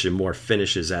 Going to get you more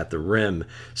finishes at the rim.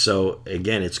 So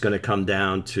again, it's going to come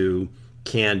down to,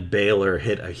 can Baylor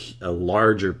hit a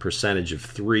larger percentage of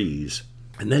threes?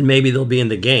 And then maybe they'll be in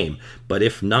the game. But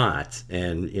if not,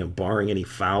 and barring any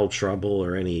foul trouble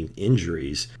or any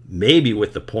injuries, maybe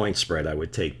with the point spread I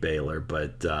would take Baylor,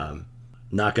 but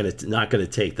not gonna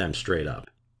take them straight up.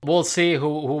 We'll see who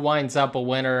winds up a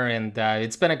winner, and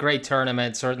it's been a great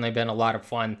tournament. Certainly been a lot of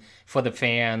fun for the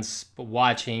fans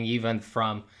watching, even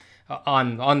from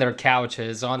on their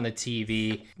couches, on the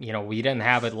TV. We didn't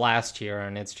have it last year,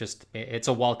 and it's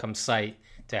a welcome sight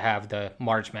to have the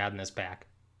March Madness back.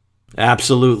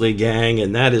 Absolutely, gang.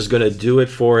 And that is going to do it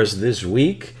for us this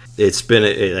week. It's been,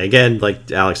 again,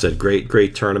 like Alex said,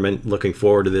 great tournament. Looking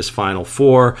forward to this Final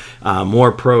Four.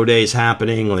 More pro days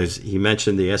happening. As he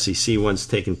mentioned, the SEC one's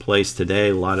taking place today.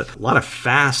 A lot of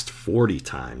fast 40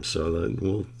 times. So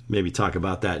we'll maybe talk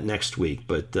about that next week.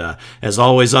 But as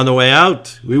always, on the way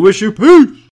out, we wish you peace.